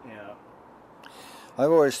 Yeah. Yeah.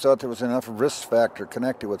 I've always thought there was enough risk factor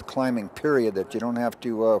connected with climbing, period, that you don't have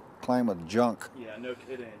to climb with junk. Yeah, no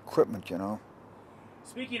kidding. Equipment, you know.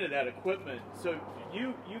 Speaking of that equipment, so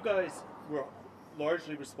you guys were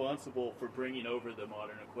largely responsible for bringing over the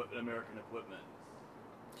modern American equipment.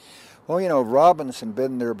 Well, you know, Robbins had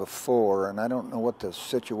been there before, and I don't know what the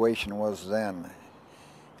situation was then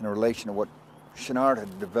in relation to what Chenard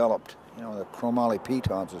had developed, you know, the chromoly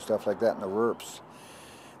pitons and stuff like that in the RERPs.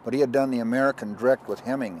 But he had done the American direct with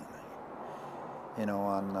Hemming, you know,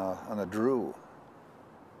 on the Drew.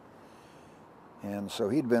 And so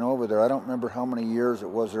he'd been over there. I don't remember how many years it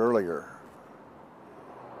was earlier.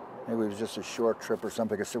 Maybe it was just a short trip or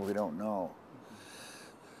something. I simply don't know.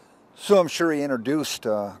 So I'm sure he introduced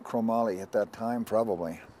chromoly at that time,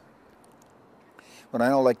 probably. But I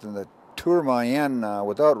know, like in the Tour Moyenne,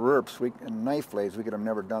 without RERPs and knife blades, we could have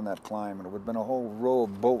never done that climb. And it would have been a whole row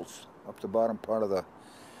of bolts up the bottom part of the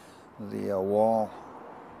wall.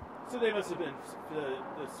 So they must have been, the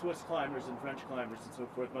Swiss climbers and French climbers and so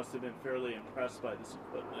forth must have been fairly impressed by this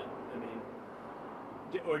equipment. I mean,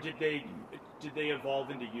 did they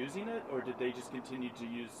evolve into using it, or did they just continue to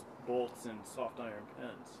use bolts and soft iron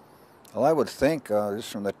pins? Well, I would think,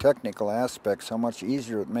 just from the technical aspects, how much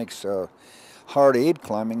easier it makes hard aid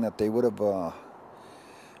climbing, that they would have,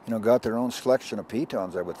 got their own selection of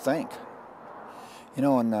pitons, I would think. You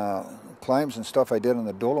know, and climbs and stuff I did in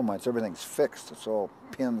the Dolomites, everything's fixed. It's all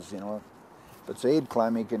pins, you know. If it's aid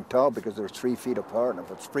climbing, you can tell because they're 3 feet apart. And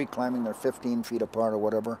if it's free climbing, they're 15 feet apart or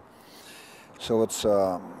whatever. So it's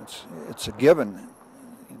a given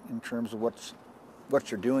in terms of what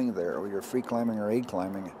you're doing there, whether you're free climbing or aid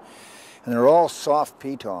climbing. And they're all soft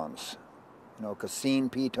pitons, you know, Cassine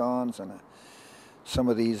pitons and some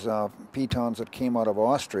of these pitons that came out of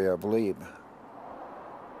Austria, I believe. Do you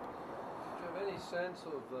have any sense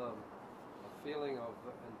of a feeling of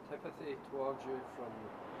antipathy towards you from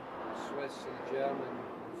the Swiss and German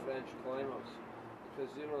and French climbers?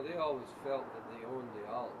 Because, you know, they always felt that they owned the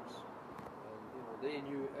Alps. And, you know, they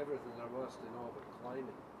knew everything there was to know about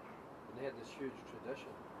climbing. And they had this huge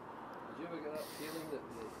tradition. Did you ever get that feeling that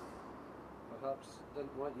they perhaps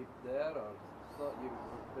didn't want you there, or thought you were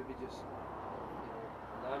maybe just, you know,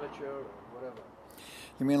 an amateur or whatever?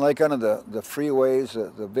 You mean like under the freeways,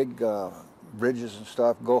 the big bridges and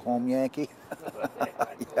stuff, go home Yankee?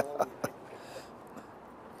 Yeah.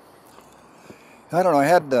 I don't know, I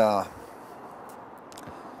had,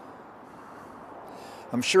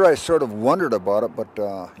 I'm sure I sort of wondered about it, but,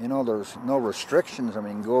 you know, there's no restrictions. I mean,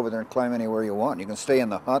 you can go over there and climb anywhere you want. You can stay in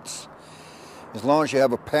the huts, as long as you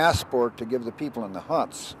have a passport to give the people in the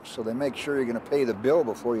huts. So they make sure you're going to pay the bill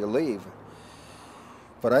before you leave.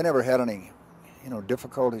 But I never had any, you know,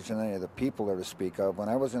 difficulties in any of the people there to speak of. When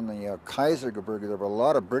I was in the Kaisergebirge, there were a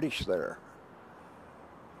lot of British there.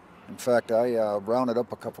 In fact, I rounded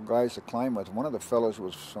up a couple guys to climb with. One of the fellows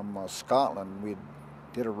was from Scotland. We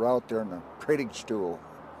did a route there in the Predigtstoel,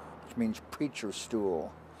 which means preacher's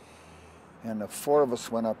stool. And the 4 of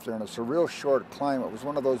us went up there, and it's a real short climb. It was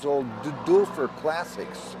one of those old Dulfer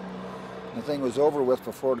classics. The thing was over with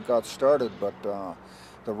before it got started, but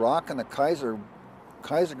the rock in the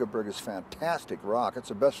Kaisergebirge is fantastic rock. It's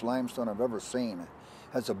the best limestone I've ever seen. It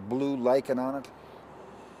has a blue lichen on it,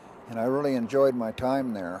 and I really enjoyed my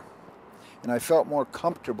time there. And I felt more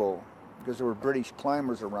comfortable because there were British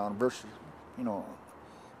climbers around versus, you know,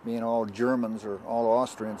 being all Germans or all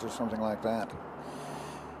Austrians or something like that.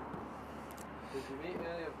 Did you meet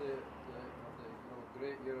any of the you know,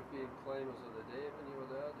 great European climbers of the day when you were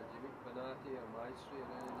there? Did you meet Benatti or Maestri or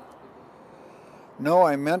any of these people? No,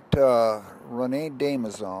 I met René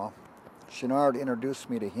Desmaisons. Chenard introduced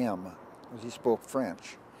me to him, because he spoke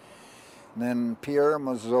French. And then Pierre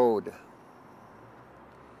Mazaud.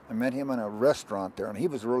 I met him in a restaurant there, and he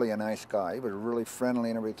was really a nice guy. He was really friendly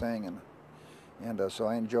and everything, and so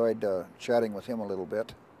I enjoyed chatting with him a little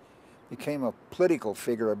bit. Became a political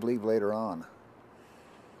figure, I believe, later on.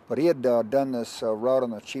 But he had done this route on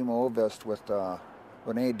the Chimo Ovest with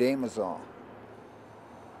René Desmaisons.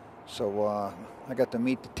 So I got to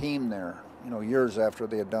meet the team there, you know, years after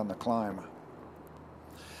they had done the climb.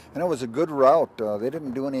 And it was a good route. They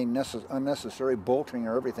didn't do any unnecessary bolting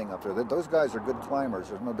or everything up there. Those guys are good climbers,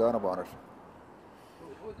 there's no doubt about it.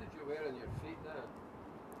 What did you wear on your feet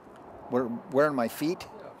then? Wearing my feet?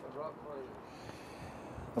 Yeah, for rock climbing.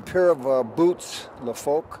 A pair of boots, Le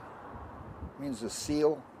Phoque, means the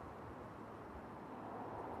seal.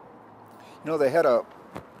 You know, they had a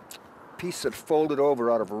piece that folded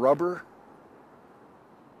over out of rubber.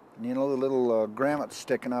 And you know, the little grommets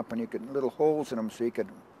sticking up, and you could, little holes in them so you could,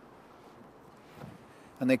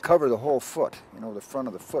 and they cover the whole foot, you know, the front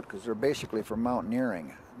of the foot, because they're basically for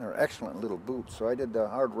mountaineering. They're excellent little boots. So I did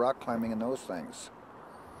hard rock climbing in those things.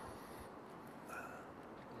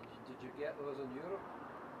 Did you get those in Europe?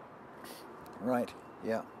 Right,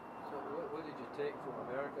 yeah. So what did you take from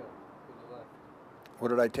America when you left? What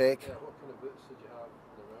did I take? Yeah, what kind of boots did you have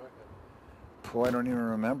in America? Oh, I don't even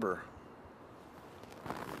remember.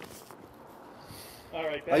 All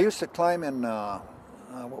right. I used to climb in,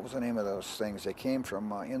 what was the name of those things? They came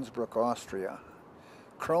from Innsbruck, Austria.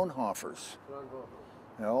 Kronhofers.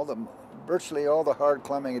 You know, virtually all the hard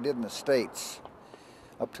climbing I did in the States,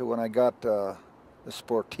 up to when I got the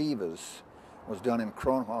Sportivas, was done in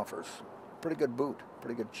Kronhofers. Pretty good boot,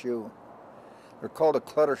 pretty good shoe. They're called a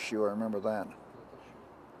clutter shoe, I remember that.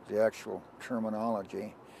 The actual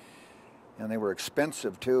terminology. And they were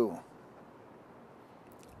expensive too.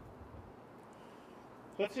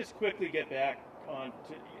 let's just quickly get back on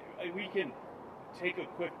to. We can take a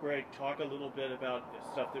quick break, talk a little bit about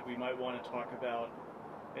the stuff that we might want to talk about,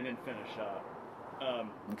 and then finish up.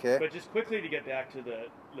 Okay. But just quickly to get back to the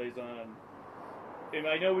Layton. And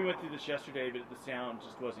I know we went through this yesterday, but the sound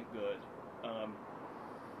just wasn't good.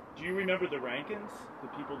 Do you remember the Rankins, the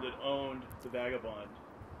people that owned the Vagabond?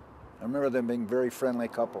 I remember them being a very friendly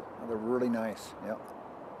couple. They're really nice.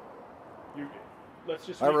 Yeah.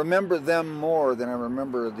 I remember them more than I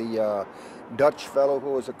remember the Dutch fellow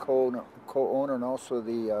who was a co-owner, and also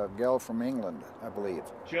the gal from England, I believe.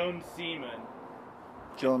 Joan Seaman.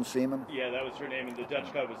 Joan Seaman? Yeah, that was her name, and the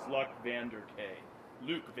Dutch guy was Luc van der Kay.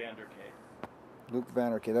 Luc van der Kay. Luc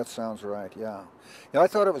van der Kay, that sounds right, yeah. Yeah, I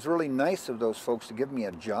thought it was really nice of those folks to give me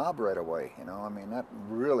a job right away, you know. I mean, that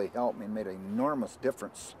really helped me, made an enormous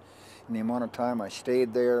difference in the amount of time I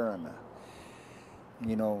stayed there, and,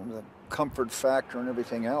 you know, the comfort factor and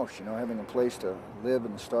everything else, you know, having a place to live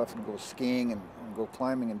and stuff and go skiing and go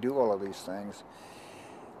climbing and do all of these things,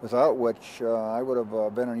 without which I would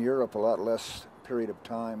have been in Europe a lot less period of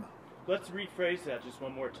time. Let's rephrase that just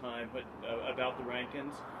one more time, but about the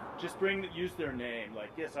Rankins. Just use their name.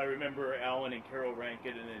 Like, yes, I remember Alan and Carol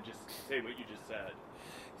Rankin, and then just say what you just said.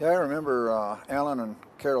 Yeah, I remember Alan and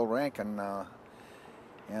Carol Rankin,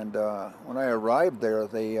 and when I arrived there,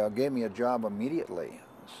 they gave me a job immediately.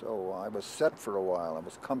 So I was set for a while. I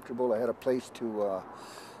was comfortable. I had a place to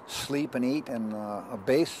sleep and eat, and a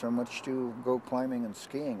base from which to go climbing and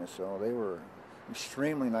skiing. So they were an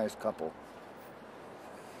extremely nice couple.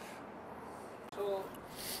 So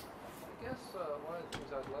I guess one of the things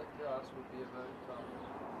I'd like to ask would be about,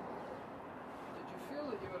 did you feel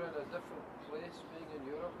that you were in a different place being in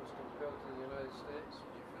Europe as compared to the United States?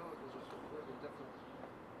 Did you feel it was a completely different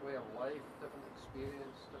way of life, different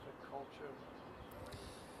experience, different culture?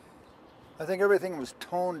 I think everything was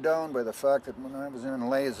toned down by the fact that when I was in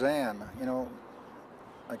Layton, you know,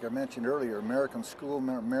 like I mentioned earlier, American school,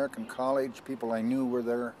 American college, people I knew were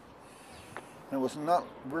there. And it was not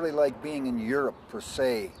really like being in Europe per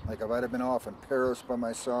se, like if I'd have been off in Paris by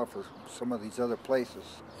myself or some of these other places.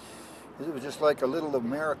 It was just like a little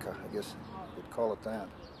America, I guess you'd call it that.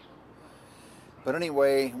 But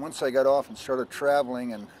anyway, once I got off and started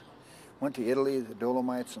traveling and went to Italy, the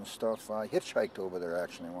Dolomites and stuff, I hitchhiked over there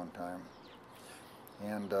actually one time.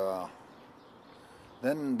 And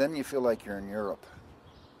then you feel like you're in Europe.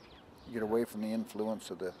 You get away from the influence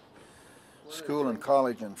of the school and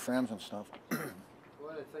college and friends and stuff.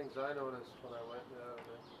 One of the things I noticed when I went there in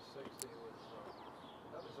 1960 was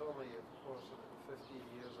that was only, of course, 15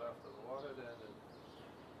 years after the war had ended.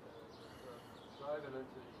 Driving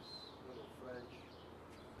into these little French,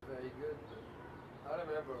 very good. But I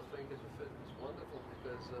remember thinking the fit was wonderful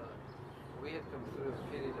because we had come through a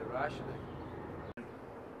period of rationing.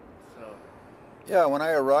 Yeah, when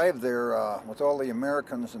I arrived there with all the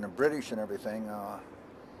Americans and the British and everything,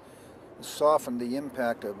 it softened the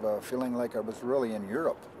impact of feeling like I was really in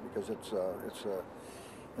Europe, because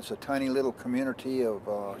it's a tiny little community of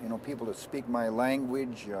you know, people that speak my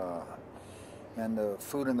language, and the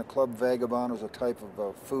food in the Club Vagabond was a type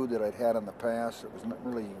of food that I'd had in the past. It was not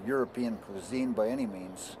really European cuisine by any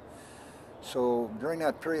means. So during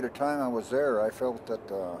that period of time I was there, I felt that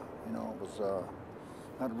you know, it was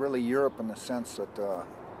not really Europe in the sense that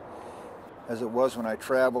as it was when I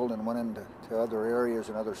traveled and went into other areas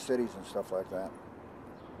and other cities and stuff like that.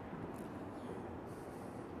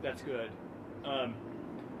 That's good.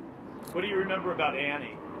 What do you remember about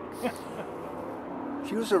Annie?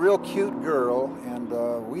 She was a real cute girl, and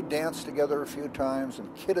we danced together a few times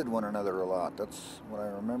and kidded one another a lot. That's what I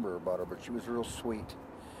remember about her, but she was real sweet.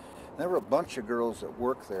 There were a bunch of girls that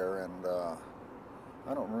worked there, and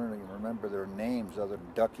I don't really remember their names other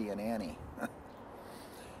than Ducky and Annie.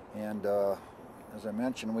 And as I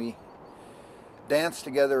mentioned, we danced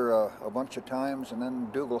together a bunch of times, and then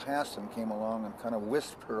Dougal Haston came along and kind of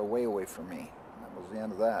whisked her away from me. That was the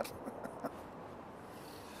end of that.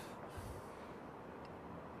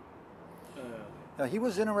 He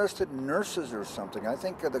was interested in nurses or something. I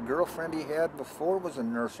think the girlfriend he had before was a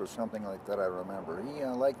nurse or something like that, I remember. He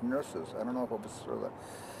liked nurses. I don't know if it was sort of the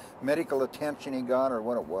medical attention he got or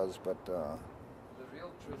what it was, but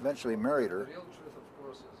eventually married her. The real truth, of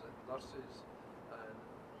course, is that nurses and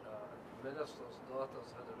ministers'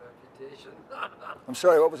 daughters had a reputation. I'm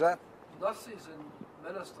sorry, what was that? Nurses and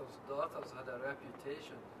ministers' daughters had a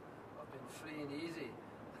reputation of being free and easy.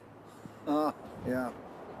 Yeah.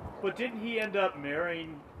 But didn't he end up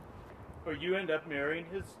marrying, or you end up marrying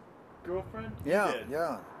his girlfriend? Yeah,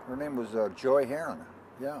 yeah. Her name was Joy Heron.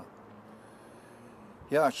 Yeah.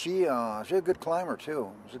 Yeah, she was a good climber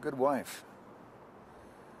too. She was a good wife.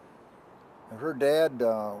 Her dad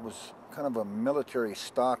was kind of a military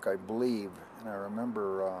stock, I believe, and I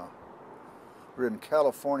remember we were in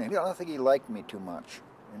California. I don't think he liked me too much.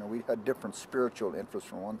 You know, we had different spiritual interests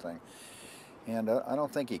for one thing, and I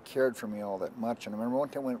don't think he cared for me all that much. And I remember one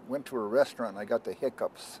time we went to a restaurant and I got the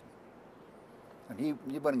hiccups, and he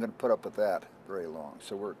wasn't going to put up with that very long.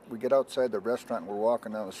 So we get outside the restaurant and we're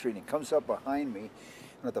walking down the street, and he comes up behind me, and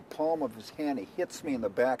with the palm of his hand, he hits me in the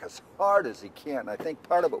back as hard as he can. And I think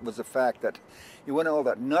part of it was the fact that he went all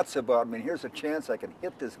that nuts about me, and here's a chance I can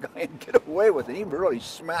hit this guy and get away with it. He really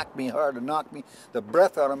smacked me hard and knocked me the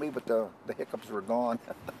breath out of me, but the hiccups were gone.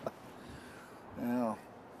 Yeah.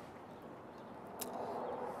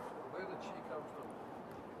 Where did she come from?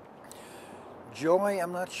 Joy,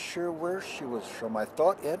 I'm not sure where she was from. I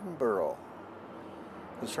thought Edinburgh,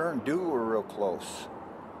 because her and Dougal were real close.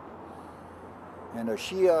 And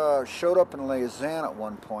she showed up in Lausanne at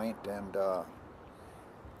one point, and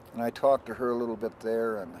I talked to her a little bit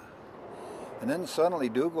there, and then suddenly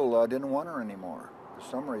Dougal didn't want her anymore for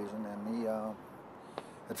some reason, and he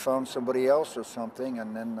had found somebody else or something,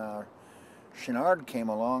 and then Chenard came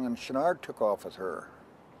along, and Chenard took off with her.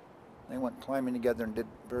 They went climbing together and did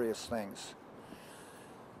various things.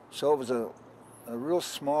 So it was a real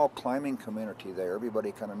small climbing community there.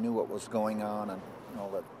 Everybody kind of knew what was going on and all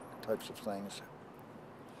that types of things.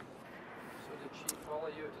 Did she follow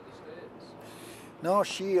you to the States? No,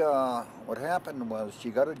 she, what happened was she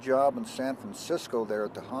got a job in San Francisco there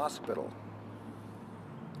at the hospital.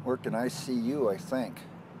 Worked in ICU, I think.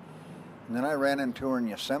 And then I ran into her in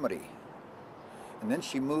Yosemite. And then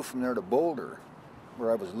she moved from there to Boulder,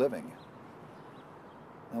 where I was living.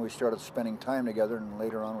 And we started spending time together, and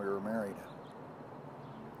later on we were married.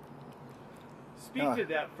 Speak to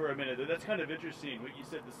that for a minute. That's kind of interesting, what you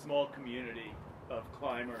said, the small community of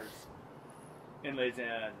climbers in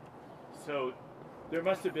Lausanne. So there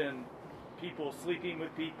must have been people sleeping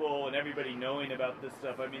with people and everybody knowing about this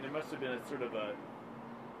stuff. I mean, there must have been a sort of a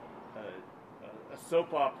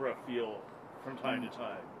soap opera feel from time to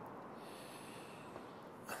time.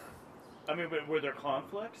 I mean, were there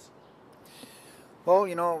conflicts? Well,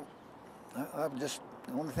 you know, the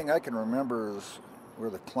only thing I can remember were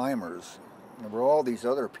the climbers. There were all these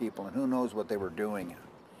other people, and who knows what they were doing.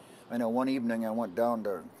 I know one evening I went down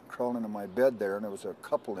to crawl into my bed there, and there was a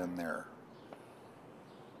couple in there.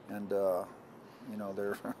 And, you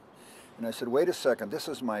know, and I said, wait a second, this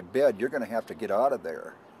is my bed, you're going to have to get out of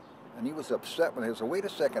there. And he was upset when he said, wait a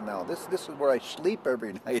second now, this is where I sleep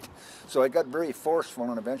every night. So I got very forceful,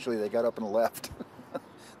 and eventually they got up and left.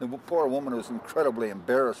 The poor woman was incredibly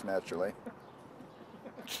embarrassed, naturally.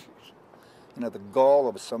 You know, the gall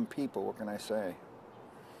of some people, what can I say?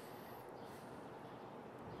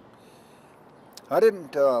 I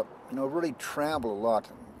didn't, you know, really travel a lot.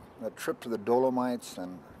 A trip to the Dolomites,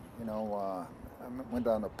 and, you know, I went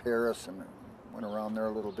down to Paris and went around there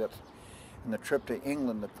a little bit. And the trip to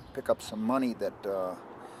England to pick up some money that the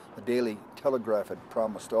Daily Telegraph had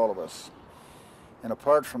promised all of us. And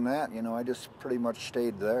apart from that, you know, I just pretty much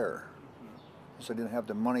stayed there. So I didn't have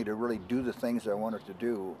the money to really do the things I wanted to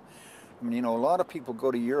do. I mean, you know, a lot of people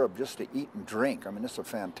go to Europe just to eat and drink. I mean, it's a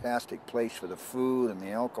fantastic place for the food and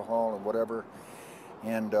the alcohol and whatever.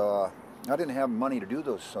 And I didn't have money to do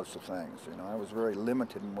those sorts of things. You know, I was very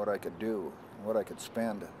limited in what I could do, what I could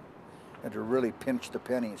spend. I had to really pinch the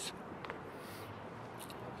pennies.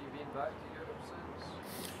 Have you been back to Europe since?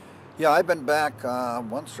 Yeah, I've been back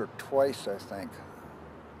once or twice, I think.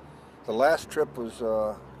 The last trip was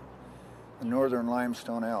the Northern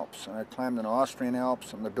Limestone Alps, and I climbed the Austrian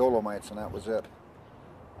Alps and the Dolomites, and that was it.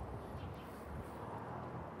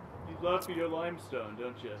 You love your limestone,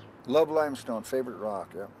 don't you? Love limestone, favorite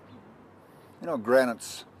rock, yeah. You know,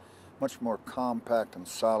 granite's much more compact and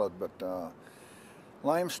solid, but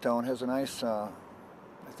limestone has a nice, I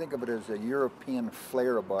think of it as a European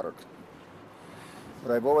flair about it.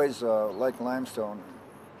 But I've always liked limestone.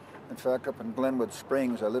 In fact, up in Glenwood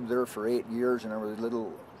Springs, I lived there for 8 years, and there were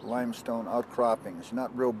little limestone outcroppings,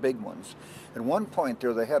 not real big ones. At one point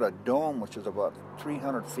there, they had a dome which was about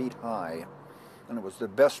 300 feet high, and it was the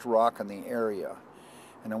best rock in the area.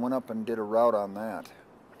 And I went up and did a route on that.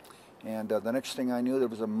 And the next thing I knew, there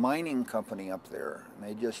was a mining company up there, and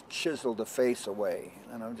they just chiseled the face away.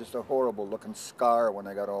 And it was just a horrible looking scar when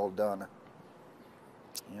I got all done.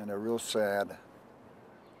 And real sad.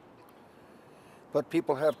 But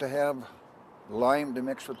people have to have lime to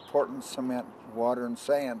mix with Portland cement, water and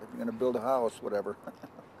sand if you're going to build a house, whatever.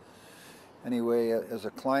 Anyway, as a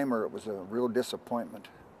climber, it was a real disappointment.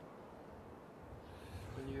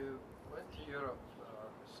 When you went to Europe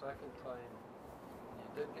the second time,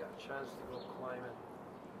 you did get a chance to go climbing.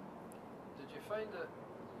 Did you find it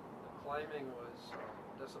climbing was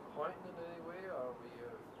disappointing in any way, or were you,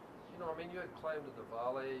 you know, I mean, you had climbed in the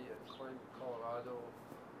valley, you had climbed Colorado.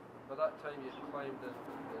 By that time, you'd climbed in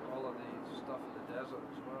all of the stuff in the desert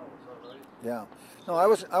as well. Is that right? Yeah. No,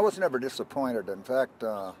 I was never disappointed. In fact,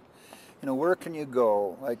 you know, where can you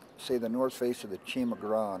go, like say the north face of the Chima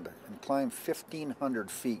Grande, and climb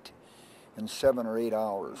 1,500 feet in 7 or 8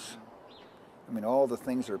 hours? I mean, all the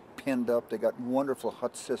things are pinned up. They got wonderful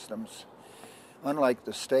hut systems, unlike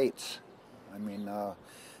the States. I mean,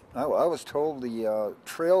 I was told the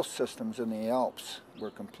trail systems in the Alps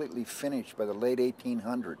were completely finished by the late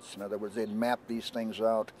 1800s. In other words, they'd mapped these things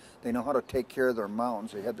out. They know how to take care of their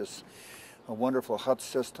mountains. They had this wonderful hut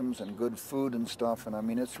systems and good food and stuff. And I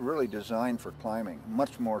mean, it's really designed for climbing,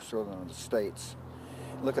 much more so than the States.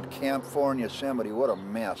 Look at Camp 4 in Yosemite. What a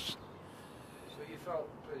mess. So you felt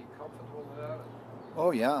pretty comfortable there?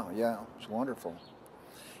 Oh, yeah, yeah. It's wonderful.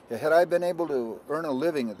 Yeah, had I been able to earn a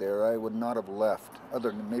living there, I would not have left, other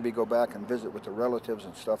than maybe go back and visit with the relatives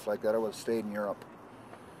and stuff like that. I would have stayed in Europe.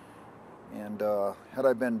 And had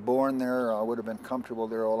I been born there, I would have been comfortable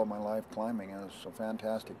there all of my life climbing. It's a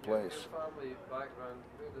fantastic place. Your family background,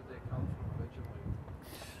 where did they come from originally?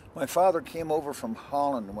 My father came over from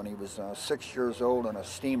Holland when he was 6 years old on a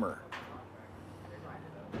steamer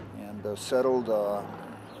and settled,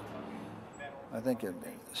 I think it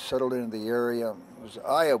settled into the area. It was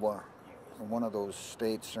Iowa, one of those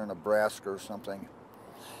states, or Nebraska or something.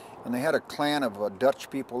 And they had a clan of Dutch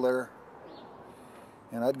people there.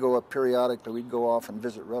 And I'd go up periodically. We'd go off and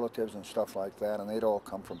visit relatives and stuff like that, and they'd all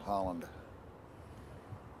come from Holland.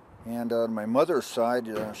 And on my mother's side,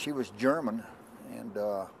 she was German, and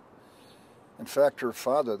in fact, her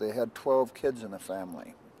father, they had 12 kids in the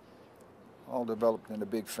family, all developed into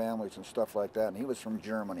big families and stuff like that, and he was from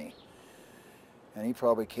Germany. And he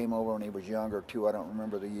probably came over when he was younger, too. I don't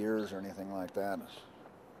remember the years or anything like that.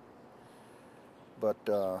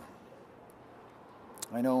 But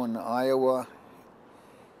I know in Iowa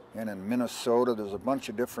and in Minnesota, there's a bunch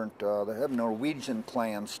of different, they have Norwegian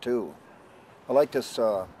clans, too. I like this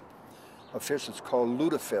a fish that's called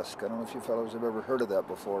lutefisk. I don't know if you fellows have ever heard of that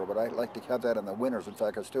before, but I like to have that in the winters. In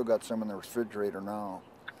fact, I still got some in the refrigerator now.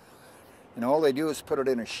 And all they do is put it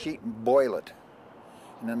in a sheet and boil it.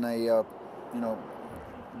 And then they, you know,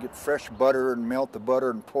 get fresh butter and melt the butter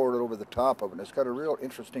and pour it over the top of it. It's got a real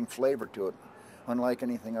interesting flavor to it, unlike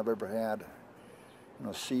anything I've ever had, you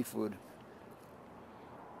know, seafood.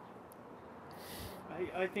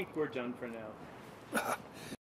 I think we're done for now.